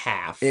and a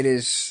half. It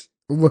is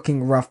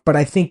looking rough, but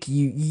I think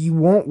you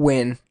won't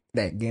win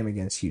that game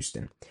against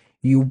Houston.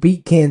 You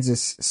beat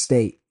Kansas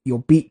State. You'll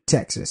beat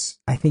Texas.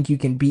 I think you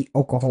can beat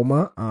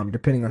Oklahoma,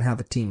 depending on how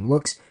the team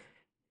looks.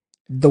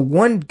 The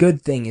one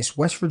good thing is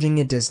West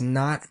Virginia does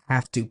not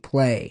have to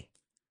play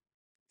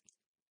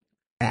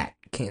at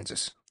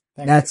Kansas.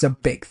 That's a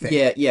big thing.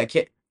 Yeah.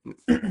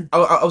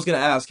 I was gonna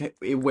ask,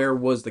 where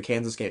was the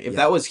Kansas game? If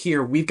that was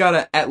here, we've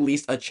got at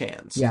least a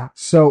chance. Yeah.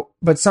 So,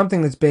 but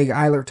something that's big.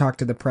 Eilert talked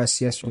to the press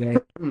yesterday.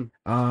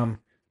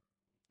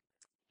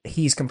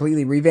 He's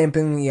completely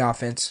revamping the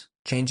offense,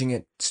 changing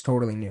it. It's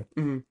totally new.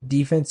 Mm-hmm.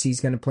 Defense,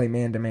 he's going to play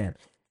man to man.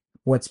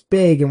 What's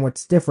big and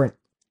what's different?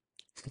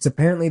 It's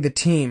apparently the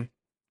team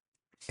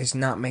is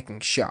not making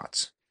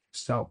shots.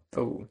 So,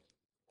 we'll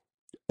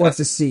have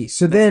to see.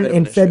 So then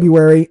in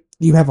February,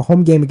 you have a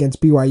home game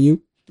against BYU.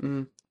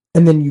 Mm-hmm.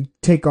 And then you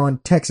take on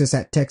Texas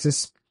at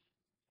Texas.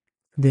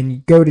 Then you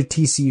go to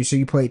TCU. So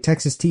you play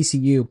Texas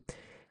TCU.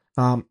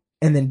 And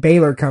then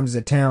Baylor comes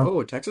to town.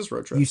 Oh, Texas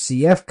road trip.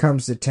 UCF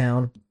comes to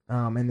town.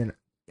 And then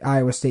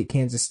Iowa State,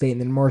 Kansas State. And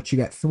then March, you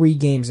got 3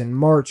 games in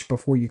March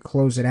before you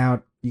close it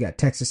out. You got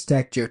Texas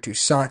Tech, Joe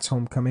Toussaint's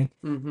homecoming.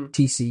 Mm-hmm.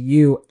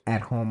 TCU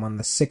at home on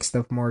the 6th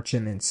of March.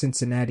 And then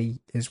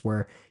Cincinnati is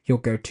where you'll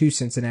go to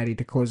Cincinnati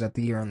to close out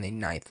the year on the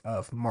 9th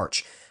of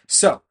March.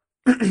 So,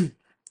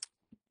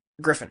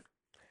 Griffin.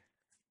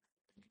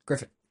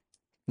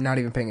 Not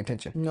even paying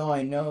attention. No,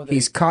 I know.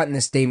 He's caught in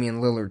this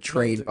Damian Lillard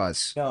trade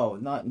buzz. No,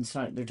 it's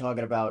not. They're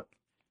talking about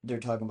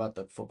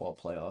the football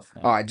playoff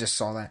now. Oh, I just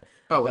saw that.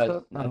 Oh, what's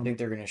that? I think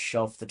they're going to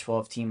shelf the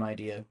 12-team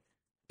idea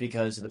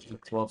because of the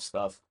Big 12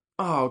 stuff.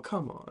 Oh,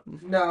 come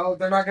on. No,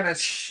 they're not going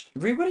to...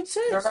 Read what it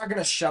says. They're not going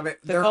to shove it.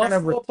 The College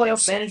Football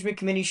Playoff Management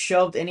Committee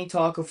shelved any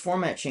talk of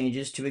format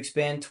changes to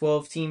expand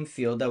 12-team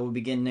field that will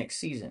begin next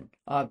season,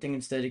 opting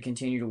instead to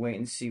continue to wait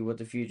and see what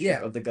the future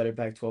of the gutted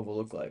Pac-12 will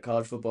look like.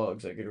 College Football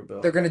Executive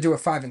Bill. They're going to do a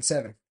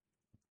 5-7.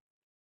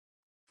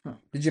 Huh.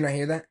 Did you not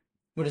hear that?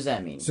 What does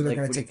that mean? So they're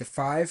going to take the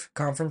 5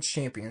 conference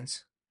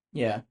champions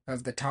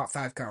of the top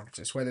 5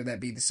 conferences, whether that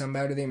be the Sun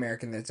Belt or the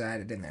American that's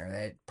added in there.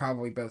 They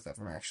probably both of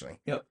them, actually.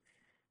 Yep.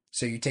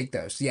 So you take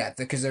those. Yeah,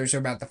 because those are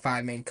about the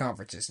 5 main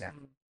conferences now.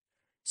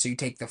 So you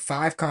take the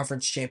 5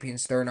 conference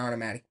champions, they're an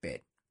automatic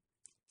bid.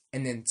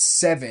 And then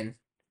 7...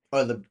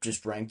 Are the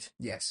just ranked?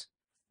 Yes.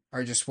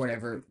 Or just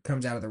whatever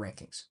comes out of the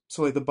rankings.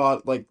 So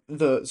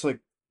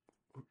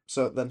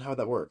so then how would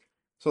that work?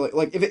 So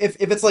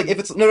if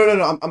it's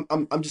no,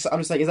 I'm just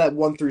saying, is that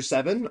 1 through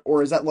 7,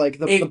 or is that like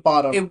the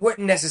bottom? It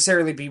wouldn't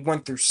necessarily be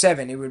 1 through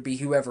 7. It would be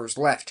whoever's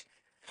left.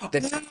 Okay.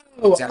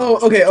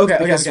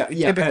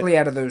 Yeah. Typically,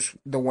 out of those,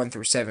 the 1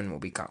 through 7 will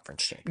be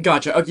conference champions.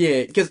 Gotcha.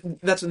 Okay, because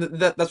that's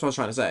what I was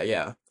trying to say.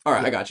 Yeah. All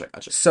right, yeah. I gotcha.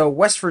 So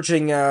West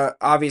Virginia,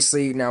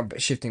 obviously, now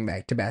shifting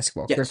back to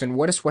basketball. Yes. Griffin,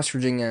 what is West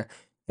Virginia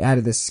out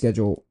of this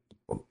schedule?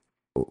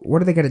 What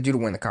do they got to do to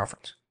win the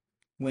conference?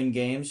 Win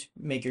games,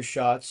 make your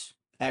shots,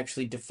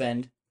 actually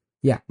defend.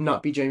 Yeah.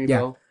 Not be Jamie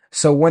Bell.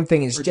 So one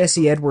thing is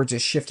Jesse Edwards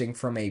is shifting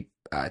from a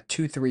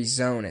 2-3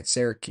 zone at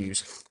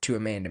Syracuse to a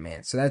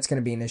man-to-man. So that's going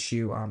to be an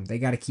issue. They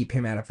got to keep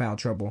him out of foul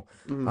trouble.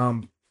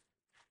 Mm-hmm.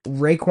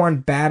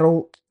 Raekwon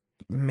Battle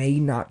may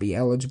not be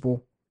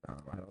eligible.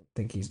 I don't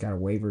think he's got a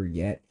waiver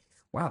yet.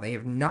 Wow, they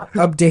have not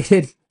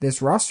updated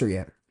this roster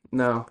yet.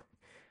 No.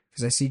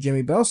 Because I see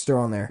Jimmy Bell still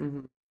on there.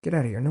 Mm-hmm. Get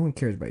out of here. No one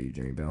cares about you,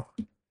 Jimmy Bell.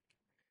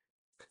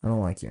 I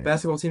don't like you anymore.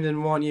 Basketball team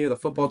didn't want you. The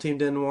football team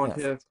didn't want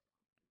you.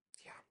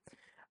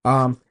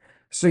 Yeah.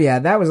 So yeah,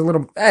 that was a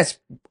little.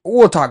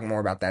 We'll talk more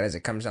about that as it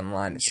comes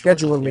online.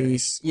 Schedule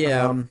release.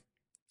 Yeah.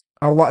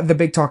 The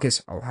big talk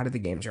is a lot of the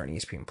games are on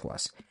ESPN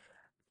Plus.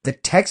 The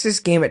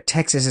Texas game at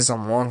Texas is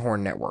on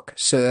Longhorn Network,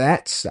 so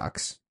that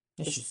sucks.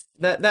 It's just,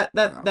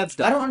 that's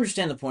dumb. I don't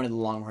understand the point of the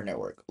Longhorn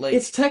Network. Like,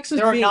 it's Texas.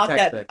 There are being not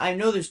Texas. that. I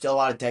know there's still a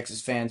lot of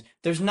Texas fans.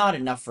 There's not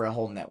enough for a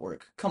whole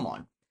network. Come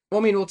on.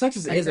 Well, I mean,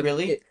 Texas Like, is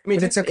really.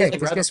 But it's okay.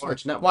 It's like Guess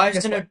March Network. Why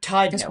isn't what? it a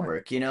Tide Guess what?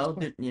 Network? You know.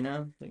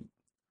 Like,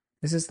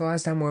 This is the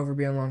last time we'll ever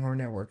be on Longhorn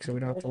Network, so we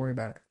don't have to worry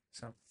about it.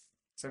 So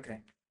it's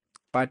okay.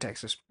 bye,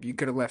 Texas. You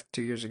could have left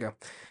 2 years ago.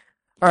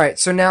 All right,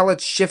 so now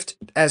let's shift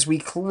as we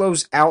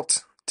close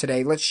out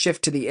today. Let's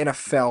shift to the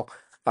NFL.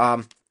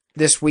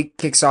 This week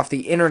kicks off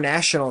the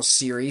international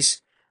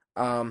series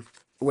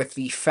with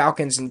the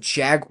Falcons and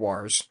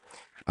Jaguars.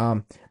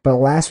 But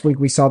last week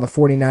we saw the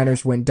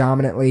 49ers win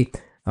dominantly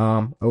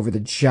over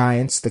the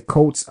Giants. The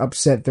Colts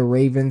upset the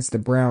Ravens. The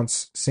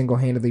Browns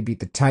single-handedly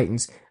beat the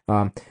Titans.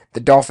 The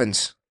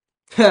Dolphins.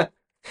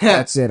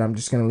 That's it. I'm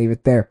just going to leave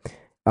it there.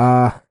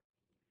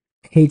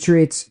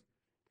 Patriots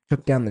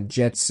took down the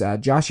Jets.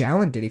 Josh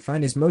Allen, did he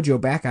find his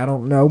mojo back? I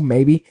don't know.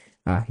 Maybe.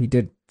 He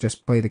did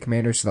just play the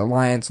Commanders. So the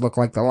Lions look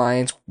like the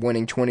Lions,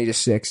 winning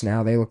 20-6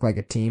 now. They look like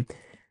a team.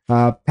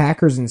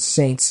 Packers and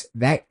Saints,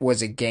 that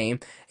was a game,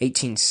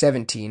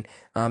 18-17.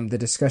 The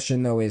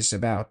discussion, though, is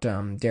about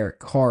Derek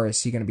Carr.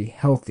 Is he going to be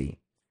healthy?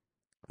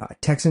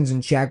 Texans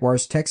and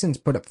Jaguars. Texans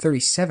put up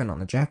 37 on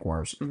the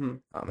Jaguars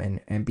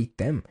and beat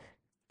them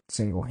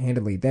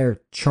single-handedly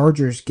there.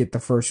 Chargers get the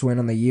first win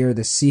on the year.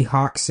 The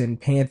Seahawks and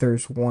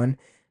Panthers won.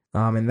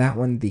 And that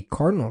one, the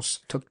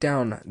Cardinals took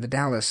down the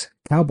Dallas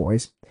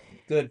Cowboys.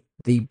 Good.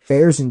 The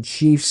Bears and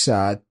Chiefs,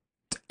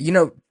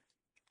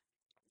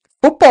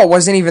 football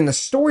wasn't even the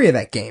story of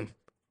that game.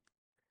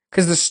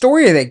 Because the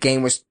story of that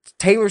game was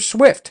Taylor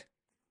Swift.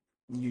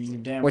 You're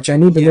damn Which right. I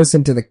need to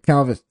listen to the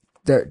Kelsey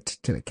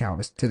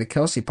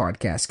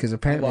podcast because I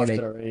apparently watched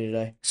it already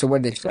today. So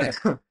what did they say?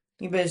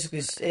 He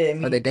basically, I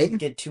mean, Are they he dating? doesn't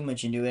get too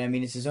much into it. I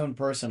mean, it's his own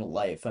personal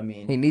life. I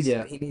mean, He needs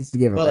to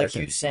give but a like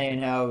person. you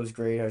saying how it was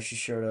great, how she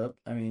showed up.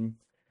 I mean,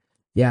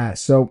 Yeah,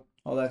 so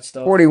all that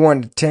stuff.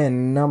 41-10,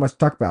 not much to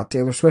talk about.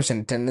 Taylor Swift's in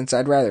attendance.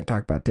 I'd rather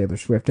talk about Taylor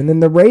Swift. And then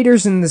the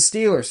Raiders and the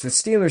Steelers. The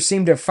Steelers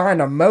seem to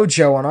find a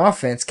mojo on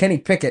offense. Kenny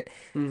Pickett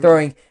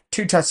throwing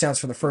 2 touchdowns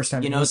for the first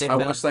time. You know what they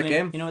found? watched that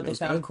game. You know what they It was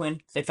found, good.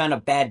 Quinn? They found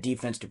a bad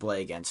defense to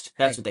play against.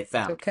 That's what they It's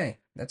found. okay.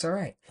 That's all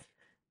right.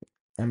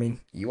 I mean,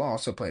 you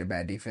also played a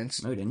bad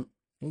defense. No, we didn't.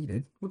 Yeah, you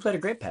did. We played a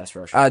great pass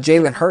rush.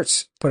 Jalen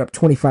Hurts put up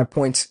 25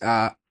 points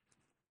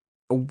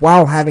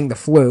while having the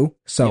flu,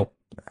 so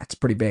that's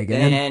pretty big.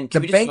 And then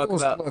can the we just talk Bengals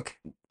about look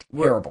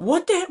terrible.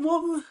 what the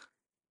what?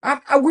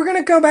 We're going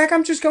to go back.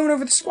 I'm just going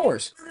over the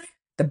scores.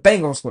 The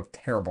Bengals look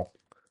terrible.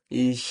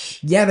 Eesh.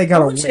 Yeah, they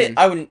got a win.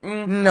 I wouldn't.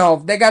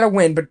 No, they got a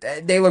win, but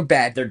they look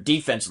bad. Their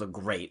defense looked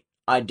great.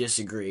 I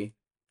disagree.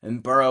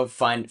 And Burrow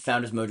found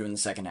his mojo in the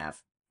second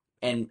half.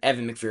 And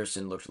Evan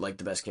McPherson looked like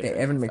the best kicker. Yeah,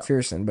 Evan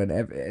McPherson, but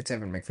it's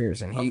Evan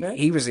McPherson. Okay.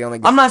 He was the only.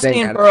 I'm not thing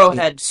saying out of Burrow the team.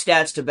 had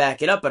stats to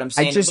back it up, but I'm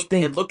saying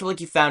think it looked like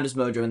he found his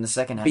mojo in the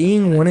second half.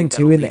 being and I 1 think and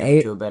that'll 2 in lead the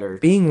him to a better.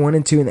 being 1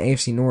 and 2 in the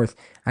AFC North.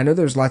 I know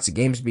there's lots of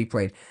games to be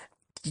played.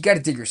 You got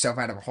to dig yourself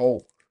out of a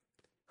hole.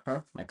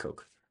 Huh? My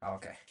Coke. Oh,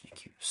 okay.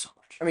 Thank you so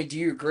much. I mean, do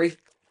you agree?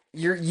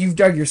 You've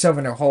dug yourself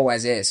in a hole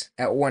as is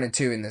at 1 and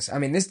 2 in this. I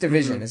mean, this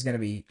division is going to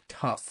be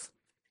tough.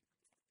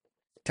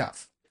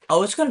 Tough.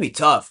 Oh, it's going to be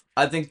tough.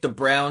 I think the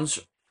Browns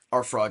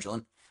are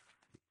fraudulent.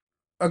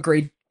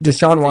 Agreed.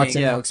 Deshaun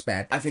Watson looks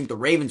bad. I think the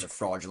Ravens are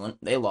fraudulent.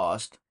 They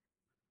lost.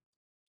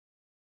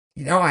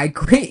 I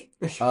agree.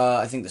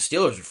 I think the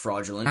Steelers are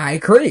fraudulent. I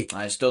agree.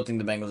 I still think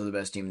the Bengals are the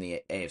best team in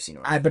the AFC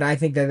North. But I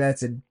think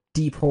that's a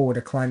deep hole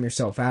to climb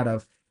yourself out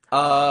of.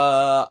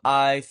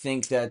 I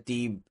think that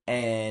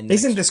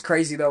Isn't this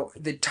crazy though?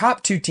 The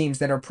top 2 teams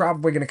that are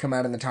probably going to come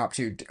out in the top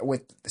 2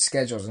 with the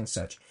schedules and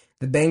such,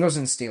 the Bengals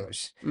and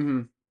Steelers,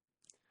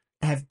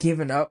 have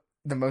given up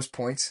the most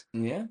points.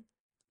 Yeah.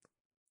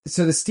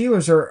 So the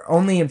Steelers are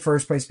only in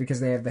first place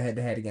because they have the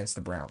head-to-head against the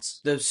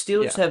Browns. The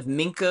Steelers have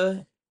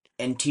Minka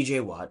and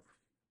T.J. Watt.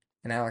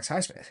 And Alex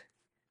Highsmith.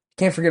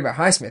 Can't forget about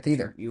Highsmith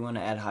either. You want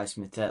to add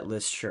Highsmith to that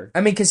list, sure.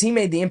 I mean, because he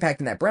made the impact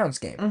in that Browns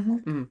game.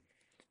 Mm-hmm.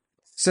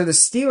 So the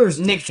Steelers...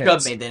 Nick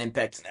Chubb made that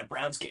impact in that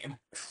Browns game.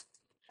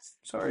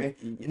 Sorry.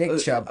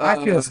 Nick Chubb.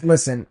 I feel...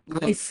 Listen,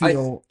 I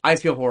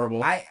feel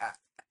horrible.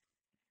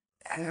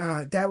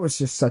 that was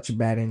just such a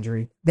bad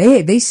injury.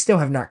 They still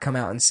have not come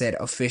out and said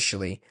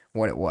officially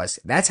what it was.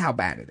 That's how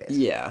bad it is.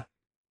 Yeah.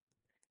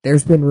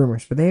 There's been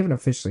rumors, but they haven't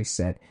officially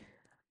said.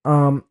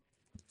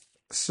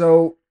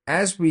 So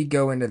as we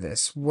go into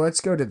this,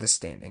 let's go to the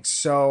standings.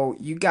 So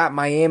you got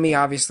Miami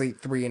obviously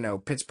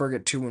 3-0, Pittsburgh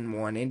at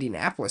 2-1,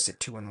 Indianapolis at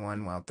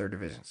 2-1. Well, their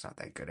division's not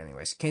that good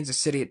anyways. Kansas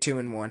City at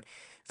 2-1,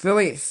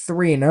 Philly at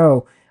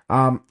 3-0.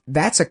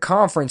 That's a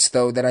conference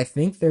though that I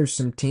think there's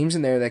some teams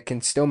in there that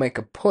can still make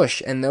a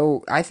push, and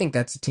though I think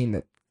that's a team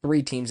that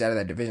 3 teams out of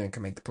that division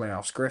can make the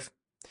playoffs. Griff,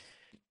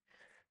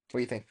 what do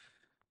you think?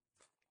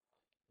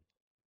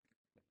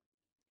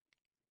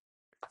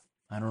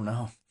 I don't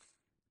know.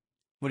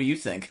 What do you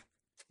think?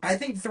 I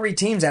think 3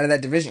 teams out of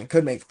that division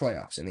could make the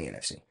playoffs in the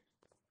NFC.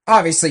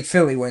 Obviously,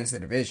 Philly wins the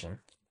division,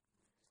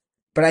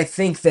 but I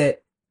think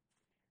that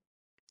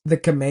the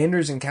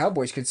Commanders and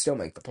Cowboys could still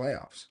make the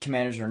playoffs.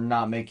 Commanders are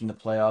not making the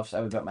playoffs.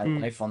 I would bet my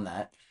life on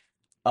that.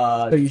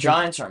 you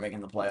Giants aren't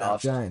making the playoffs.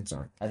 Giants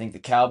aren't, I think the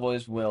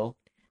Cowboys will,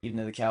 even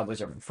though the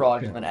Cowboys are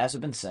fraudulent, as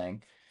I've been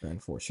saying.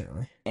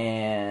 unfortunately.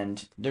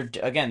 And their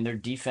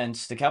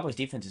defense, the Cowboys'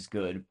 defense is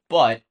good,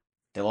 but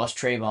they lost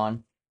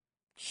Trayvon.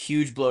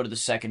 Huge blow to the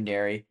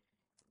secondary.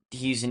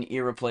 He's an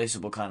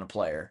irreplaceable kind of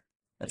player,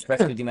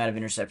 especially with the amount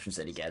of interceptions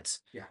that he gets.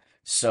 Yeah.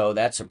 So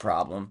that's a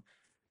problem.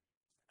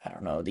 I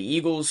don't know. The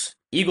Eagles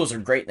are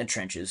great in the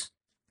trenches.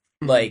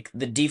 Like,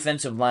 the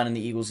defensive line in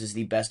the Eagles is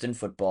the best in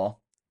football.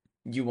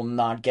 You will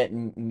not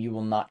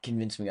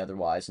convince me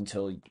otherwise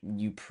until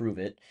you prove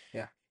it.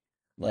 Yeah.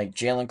 Like,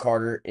 Jalen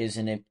Carter is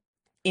an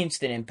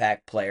instant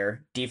impact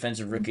player,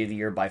 defensive rookie of the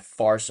year by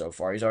far so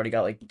far. He's already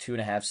got like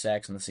 2.5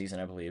 sacks in the season,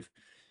 I believe.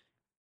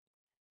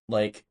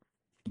 Like,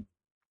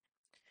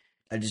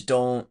 I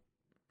don't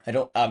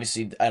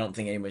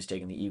think anybody's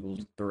taking the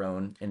Eagles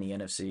throne in the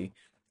NFC.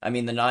 I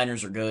mean, the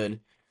Niners are good.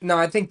 No,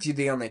 I think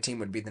the only team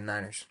would be the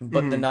Niners.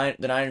 But the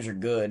Niners are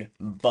good,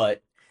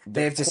 but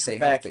They have to stay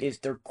healthy.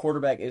 their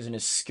quarterback isn't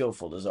as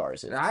skillful as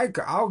ours is.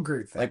 I'll agree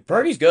with that. Like,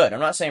 Purdy's good. I'm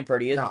not saying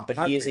Purdy isn't, No, but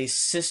I he is agree. a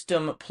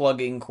system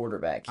plugging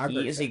quarterback. I agree He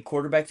with is that. a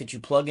quarterback that you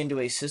plug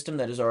into a system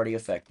that is already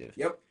effective.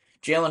 Yep.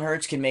 Jalen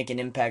Hurts can make an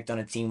impact on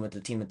a team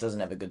that doesn't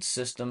have a good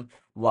system,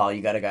 while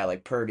you got a guy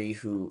like Purdy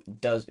who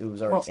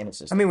was already in a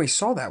system. I mean, we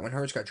saw that when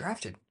Hurts got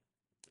drafted.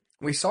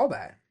 We saw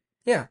that.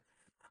 Yeah.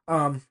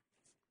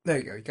 There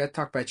you go. You got to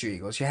talk about your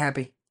Eagles. You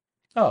happy?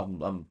 Oh,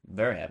 I'm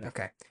very happy.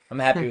 Okay. I'm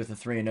happy with the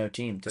 3-0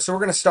 team too. So we're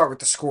going to start with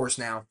the scores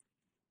now.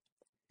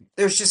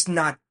 There's just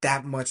not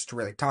that much to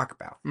really talk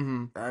about.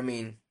 Mm-hmm. I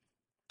mean,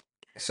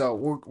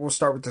 So we'll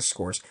start with the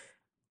scores.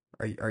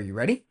 Are you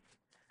ready?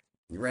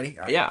 You ready?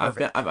 All right, Yeah,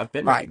 perfect. I've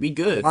been All ready. right. Be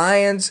good.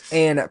 Lions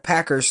and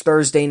Packers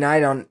Thursday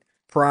night on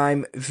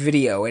Prime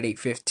Video at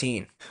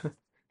 8:15.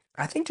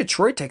 I think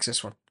Detroit takes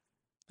this one.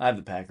 I have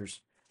the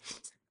Packers.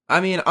 I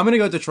mean, I'm gonna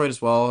go Detroit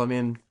as well. I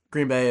mean,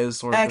 Green Bay is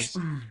sort of.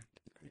 Actually,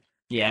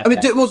 yeah. I mean,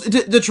 Packers.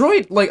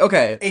 Detroit, like,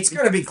 okay, It's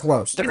gonna be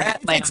close. They're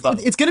at it's Lambeau.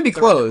 it's gonna be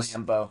They're at close.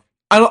 Lambeau.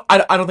 I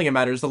don't think it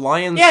matters. The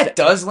Lions. Yeah, it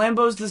does.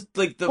 Lambeau's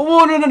the.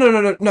 Oh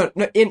no.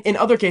 In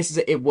other cases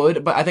it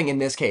would, but I think in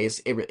this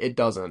case it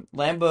doesn't.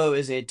 Lambeau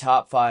is a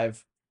top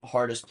 5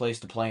 hardest place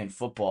to play in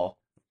football.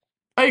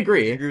 I You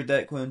agree. agree with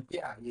that, Quinn?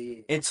 Yeah.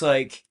 It's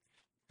like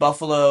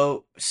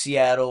Buffalo,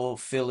 Seattle,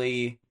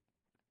 Philly,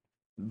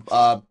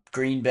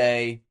 Green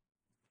Bay,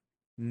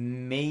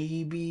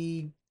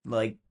 maybe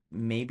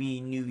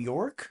New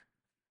York.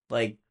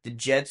 Like the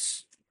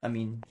Jets. I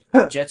mean,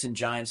 Jets and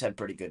Giants have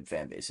pretty good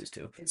fan bases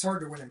too. It's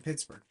hard to win in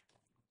Pittsburgh.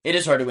 It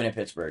is hard to win in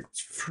Pittsburgh.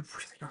 It's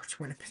really hard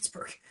to win in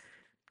Pittsburgh.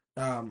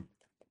 All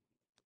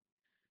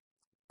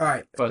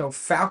right. But- So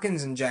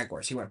Falcons and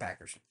Jaguars. He went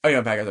Packers. Oh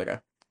yeah, Packers. Okay.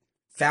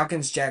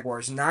 Falcons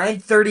Jaguars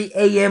 9:30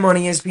 a.m. on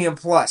ESPN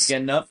Plus.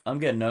 Getting up. I'm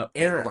getting up.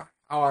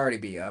 I'll already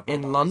be up.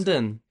 In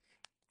London.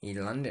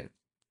 In London.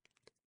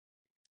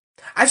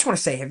 I just want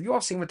to say, have you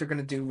all seen what they're going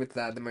to do with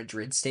the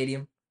Madrid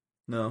stadium?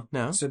 No.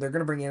 No. So they're going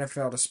to bring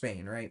NFL to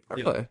Spain, right?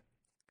 Really?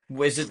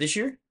 Was it this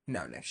year?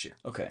 No, next year.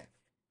 Okay.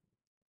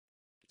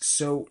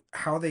 So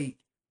how they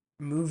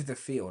move the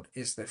field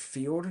is the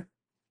field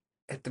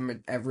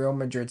at Real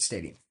Madrid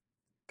Stadium.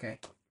 Okay.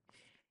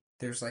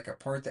 There's like a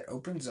part that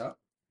opens up,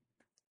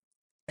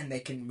 and they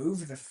can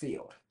move the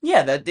field.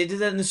 Yeah, they did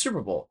that in the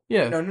Super Bowl.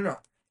 Yeah. No.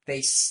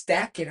 They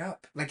stack it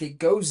up. Like it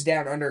goes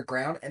down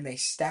underground, and they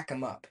stack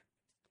them up.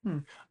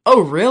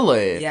 Oh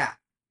really? Yeah.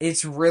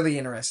 It's really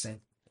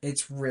interesting.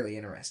 It's really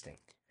interesting.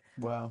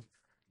 Wow.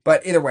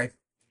 But either way,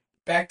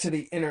 back to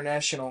the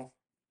international.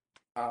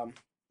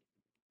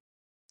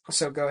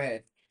 So go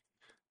ahead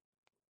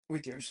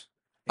with yours.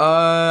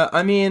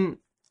 I mean,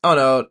 I don't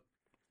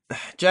know.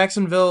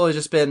 Jacksonville has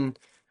just been.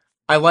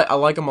 I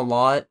like them a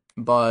lot,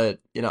 but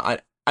you know, I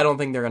don't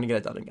think they're gonna get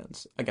it done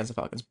against the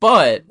Falcons.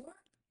 But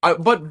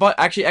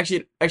actually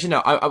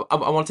no. I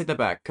want to take that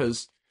back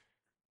because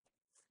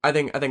I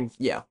think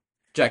yeah,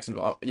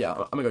 Jacksonville. Yeah,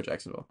 I'm gonna go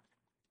Jacksonville.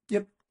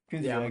 Yeah,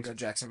 I'm gonna go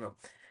Jacksonville.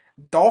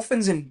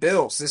 Dolphins and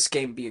Bills. This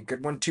game would be a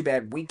good one. Too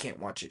bad we can't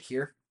watch it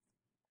here.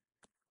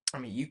 I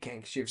mean, you can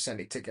because you have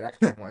Sunday ticket. I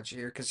can't watch it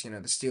here because the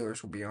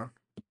Steelers will be on.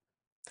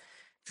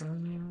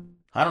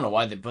 I don't know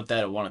why they put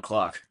that at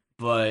 1:00,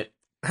 but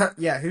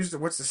Yeah,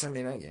 what's the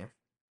Sunday night game?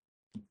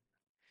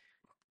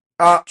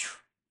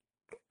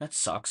 that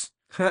sucks.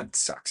 That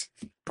sucks.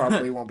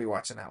 Probably won't be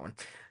watching that one.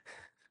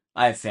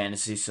 I have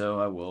fantasy, so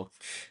I will.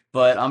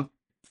 But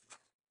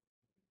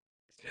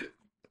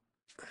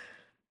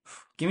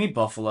give me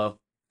Buffalo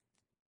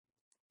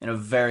in a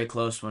very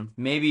close one,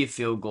 maybe a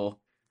field goal.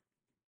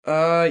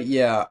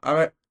 Yeah,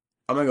 I'm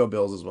gonna go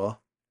Bills as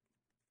well.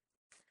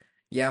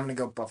 Yeah, I'm gonna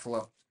go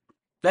Buffalo.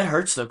 That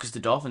hurts though, because the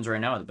Dolphins right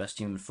now are the best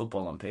team in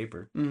football on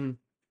paper. Mm-hmm.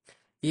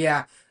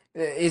 Yeah,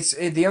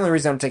 the only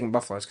reason I'm taking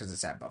Buffalo is because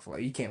it's at Buffalo.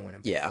 You can't win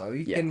in Yeah, Buffalo. Are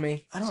you yeah. kidding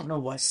me? I don't know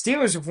why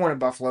Steelers have won in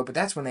Buffalo, but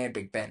that's when they had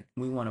Big Ben.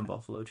 we won in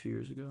Buffalo 2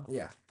 years ago.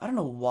 Yeah, I don't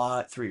know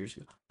why 3 years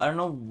ago. I don't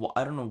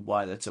know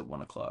why that's at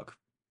 1:00,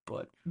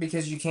 but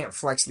because you can't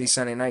flex these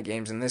Sunday night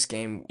games. In this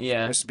game,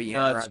 yeah, supposed to be no,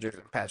 Aaron it's- Rodgers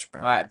and Patrick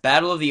all Brown. right.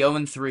 Battle of the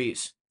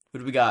 0-3s. Who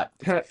do we got?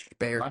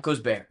 Bears.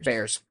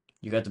 Bears.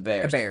 You got the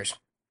Bears. Bears.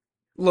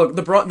 Look,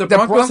 the The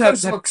Broncos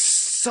Broncos have look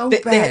so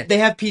they bad.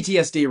 have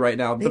PTSD right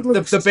now. They The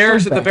look so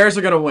Bears bad. the Bears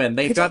are gonna win.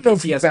 They've I got don't know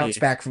if you bounce PTSD.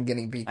 back from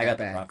getting beat I that got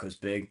the bad. Broncos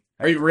big.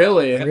 Are you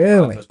really? I got the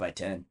Really? Broncos by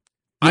 10.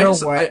 You know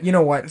just- what? You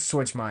know what?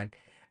 Switch mine.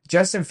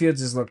 Justin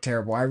Fields has looked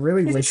terrible. I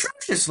really He's wish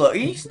atrocious. Look,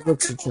 he he's not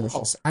looks good.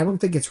 atrocious. I don't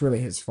think it's really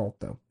his fault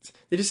though.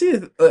 Did you see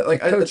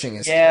like The coaching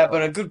is Yeah,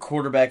 but a good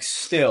quarterback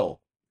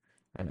still.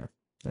 I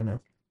know.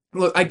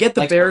 look? I get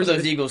the Like Bears.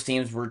 those Eagles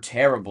teams were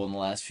terrible in the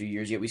last few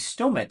years, yet we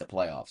still made the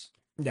playoffs.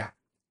 Yeah.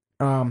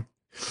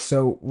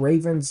 So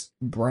Ravens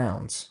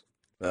Browns.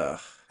 Ugh,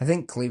 I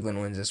think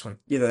Cleveland wins this one.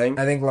 you think?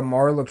 I think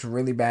Lamar looks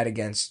really bad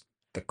against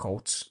the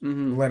Colts.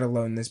 Mhm. Let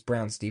alone this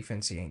Browns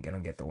defense, he ain't gonna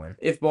get the win.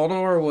 If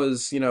Baltimore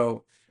was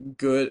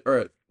good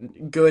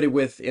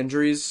with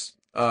injuries,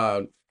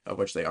 of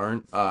which they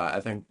aren't,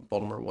 I think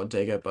Baltimore would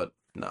take it, but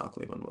no,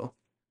 Cleveland will.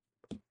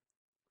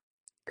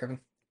 Kevin.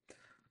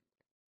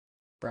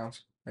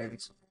 Browns.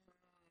 Ravens.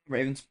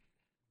 Ravens.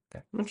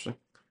 Interesting.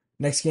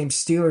 Next game,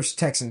 Steelers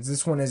Texans.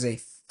 This one is a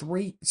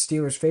 3.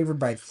 Steelers favored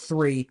by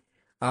 3.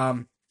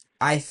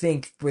 I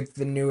think with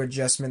the new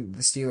adjustment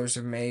the Steelers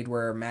have made,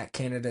 where Matt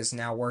Canada is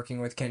now working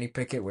with Kenny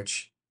Pickett,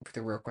 which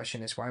the real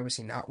question is, why was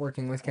he not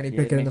working with Kenny Yeah, it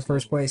Pickett in the makes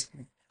first sense. place?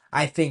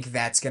 I think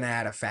that's gonna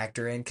add a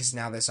factor in because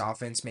now this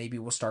offense maybe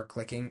will start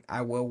clicking. I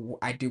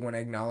do want to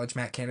acknowledge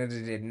Matt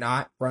Canada did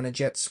not run a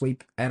jet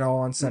sweep at all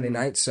on Sunday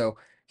night, so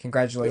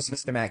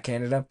congratulations to Matt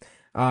Canada.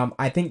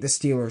 I think the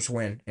Steelers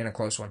win in a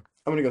close one.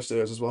 I'm gonna go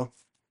Steelers as well.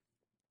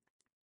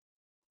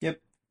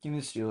 Yep. Give me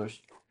the Steelers.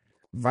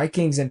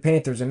 Vikings and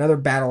Panthers, another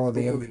battle of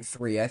the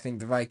 0-3. I think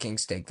the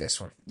Vikings take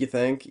this one. You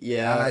think?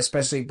 Yeah.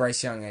 Especially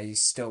Bryce Young.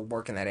 He's still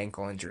working that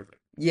ankle injury.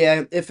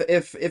 Yeah,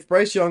 if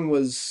Bryce Young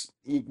was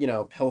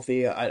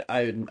healthy,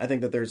 I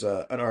think that there's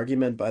an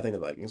argument, but I think the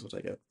Vikings will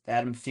take it.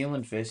 Adam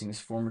Thielen facing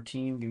his former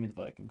team. Give me the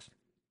Vikings.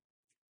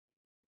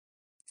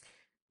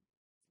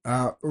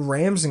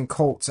 Rams and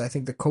Colts. I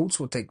think the Colts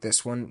will take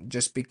this one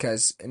just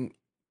because, and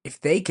if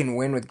they can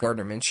win with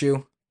Gardner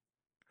Minshew,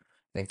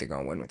 I think they're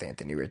going to win with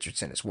Anthony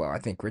Richardson as well. I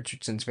think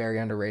Richardson's very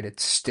underrated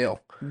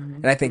still,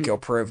 and I think he'll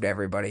prove to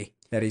everybody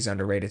that he's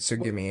underrated. So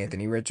give me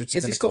Anthony Richardson.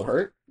 Is he still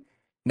hurt?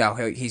 No,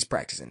 he's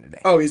practicing today.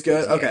 Oh, he's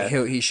good. Yeah,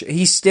 Okay,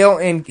 he's still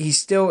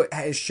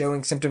is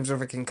showing symptoms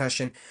of a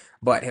concussion,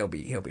 but he'll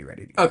be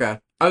ready to go. Okay,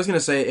 I was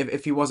gonna say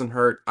if he wasn't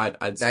hurt,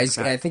 I'd say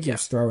I think he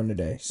was throwing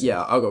today. So.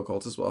 Yeah, I'll go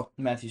Colts as well.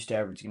 Matthew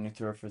Stafford's going to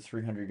throw for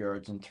 300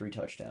 yards and 3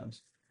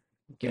 touchdowns.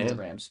 Give me the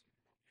Rams.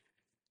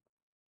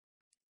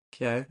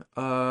 Okay.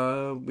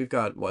 We've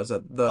got what is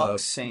that? The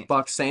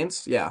Bucs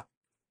Saints. Yeah.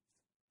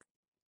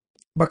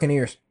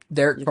 Buccaneers.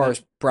 Derek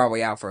Carr's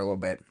probably out for a little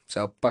bit,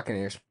 so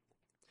Buccaneers.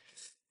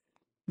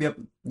 Yep.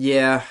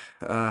 Yeah.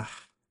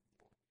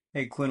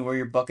 Hey Quinn, where are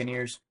your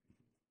Buccaneers?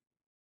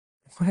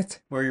 What?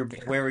 Where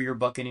are your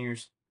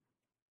Buccaneers?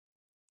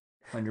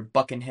 On your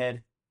bucking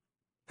head.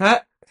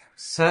 Huh?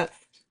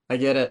 I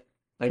get it.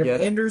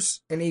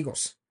 Commanders and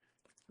Eagles.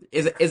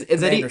 Is that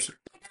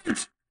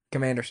Commanders?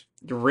 Commanders.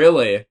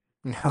 Really?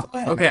 No.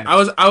 Okay, I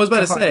was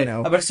about to say. No.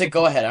 I'm about to say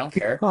go ahead. I don't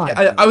care.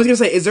 I was gonna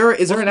say, is there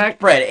an act?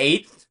 Spread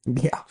 8?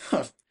 Yeah.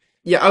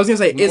 Yeah, I was gonna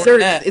say, More than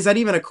that. is that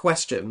even a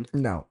question?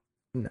 No.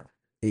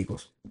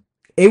 Eagles.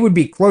 It would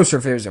be closer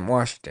if it was in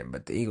Washington,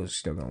 but the Eagles are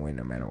still gonna win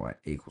no matter what.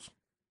 Eagles.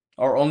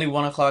 Our only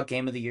 1 o'clock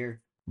game of the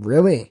year.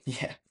 Really?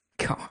 Yeah.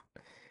 God.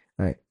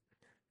 All right.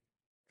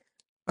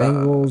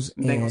 Bengals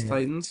and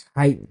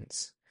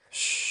Titans.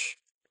 Shh.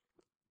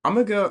 I'm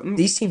gonna go.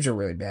 These teams are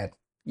really bad.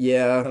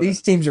 Yeah.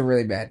 These teams are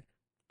really bad.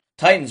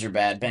 Titans are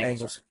bad.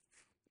 Bengals.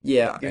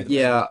 Yeah.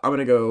 I'm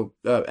gonna go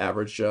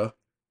average Joe.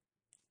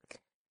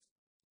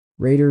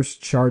 Raiders,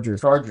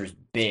 Chargers. Chargers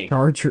big.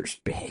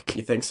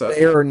 You think so?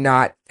 They are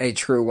not a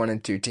true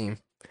 1-2 team.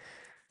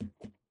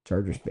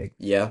 Chargers big.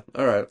 Yeah.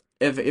 All right.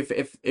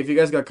 If you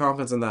guys got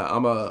confidence in that,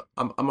 I'm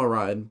a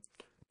ride.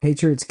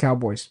 Patriots,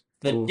 Cowboys.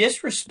 The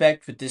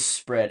disrespect with this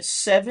spread,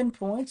 7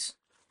 points.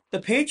 The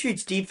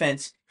Patriots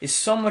defense is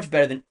so much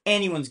better than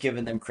anyone's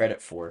given them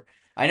credit for.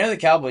 I know the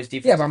Cowboys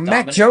defense. Yeah, but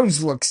Mac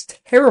Jones looks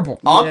terrible.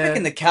 I'm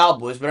picking the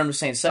Cowboys, but I'm just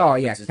saying 7 points.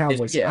 Oh yeah,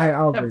 Cowboys.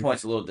 I'll 7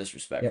 points a little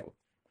disrespectful.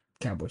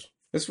 Yeah. Cowboys.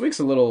 This week's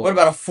a little. What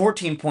about a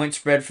 14-point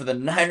spread for the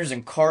Niners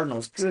and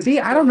Cardinals? See,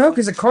 I don't know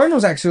because the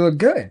Cardinals actually look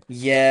good.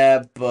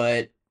 Yeah,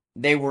 but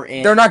they were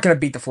in. They're not going to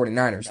beat the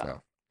 49ers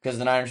though. Because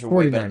the Niners are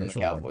way better than the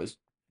Cowboys.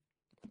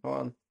 Come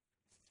on.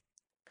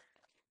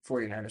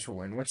 49ers will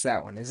win. What's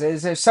that one? Is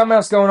there something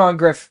else going on,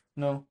 Griff?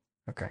 No.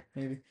 Okay.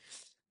 Maybe.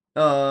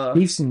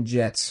 Chiefs and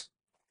Jets.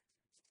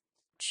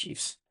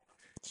 Chiefs.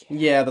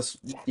 Yeah,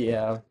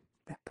 yeah.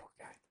 That poor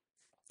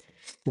guy.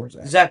 Where's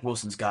that? Zach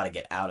Wilson's got to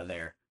get out of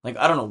there. Like,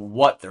 I don't know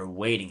what they're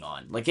waiting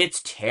on. Like,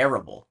 it's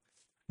terrible.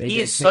 They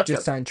just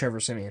signed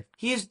Trevor Siemian.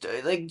 He is,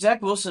 like,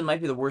 Zach Wilson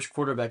might be the worst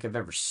quarterback I've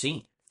ever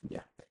seen.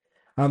 Yeah.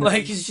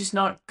 Like, he's just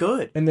not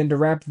good. And then to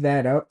wrap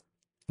that up,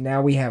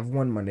 now we have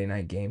one Monday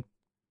night game.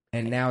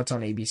 And now it's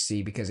on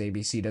ABC because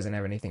ABC doesn't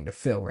have anything to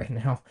fill right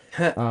now.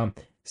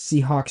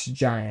 Seahawks,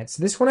 Giants.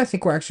 This one I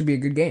think will actually be a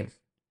good game.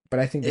 But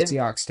I think the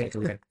Seahawks take a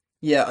win.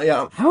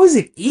 Yeah. How is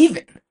it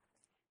even?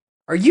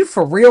 Are you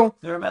for real?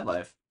 They're at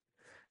MetLife.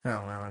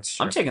 Oh, well, that's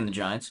true. I'm taking the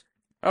Giants.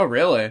 Oh,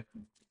 really?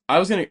 I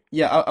was gonna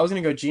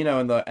go Geno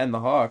and the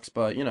Hawks,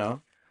 but you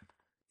know.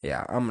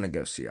 Yeah, I'm gonna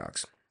go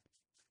Seahawks.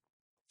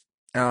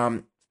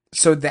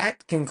 So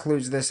that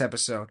concludes this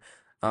episode.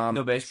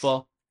 No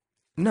baseball.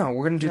 No,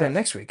 we're gonna do that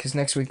next week because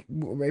next week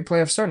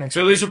playoffs start next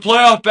week. Phillies are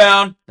playoff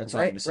bound. That's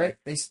right.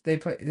 They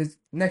play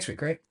next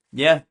week, right?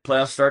 Yeah,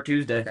 playoffs start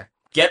Tuesday. Okay.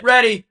 Get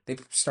ready. They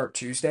start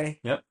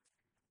Tuesday. Yep.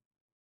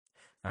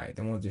 All right,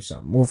 then we'll do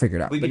something. We'll figure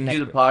it out. We can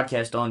do the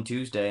podcast on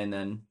Tuesday and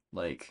then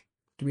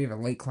Do we have a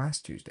late class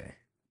Tuesday?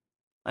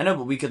 I know,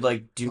 but we could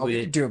do it.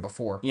 We could do it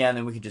before. Yeah, and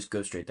then we could just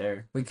go straight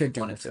there. We could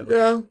do it.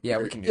 Yeah,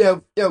 we can do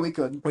that. Yeah, we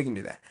could. We can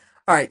do that.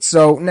 All right,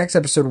 so next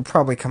episode will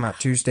probably come out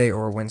Tuesday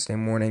or Wednesday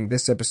morning.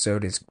 This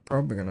episode is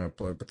probably going to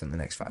upload within the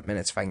next 5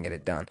 minutes if I can get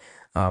it done.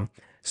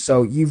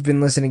 So you've been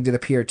listening to the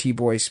PRT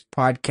Boys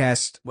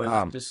podcast. Wait,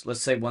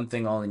 let's say one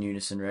thing all in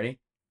unison. Ready?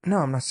 No,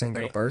 I'm not saying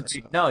Ready? go Birds.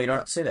 No, you don't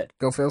have to say that.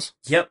 Go Phils?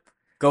 Yep.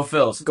 Go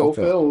Phils. Go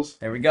Phils.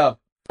 There we go.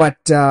 But,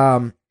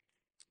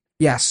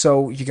 yeah,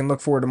 so you can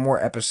look forward to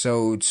more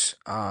episodes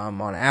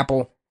on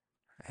Apple.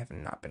 I have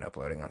not been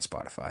uploading on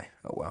Spotify.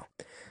 Oh,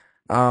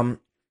 well.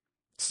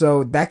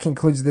 So that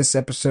concludes this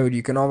episode.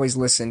 You can always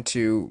listen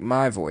to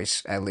my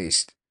voice, at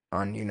least,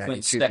 on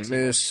United to the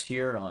Moose.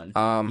 Here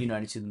on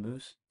United to the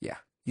Moose. Yeah.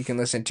 You can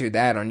listen to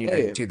that on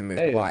United to the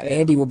Moose.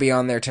 Andy will be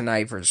on there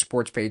tonight for the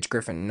sports page,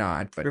 Griffin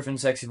not. But Griffin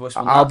Sexy Voice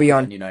will I'll not be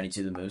on United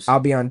to the Moose. I'll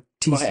be on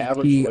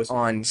TCT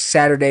on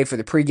Saturday for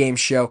the pregame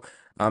show,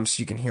 so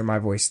you can hear my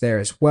voice there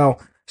as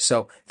well.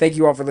 So thank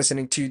you all for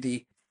listening to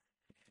the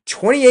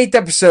 28th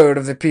episode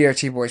of the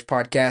PRT Boys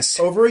podcast.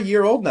 Over a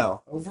year old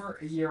now. Over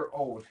a year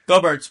old.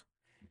 Go Birds.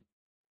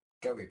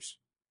 Go Bears.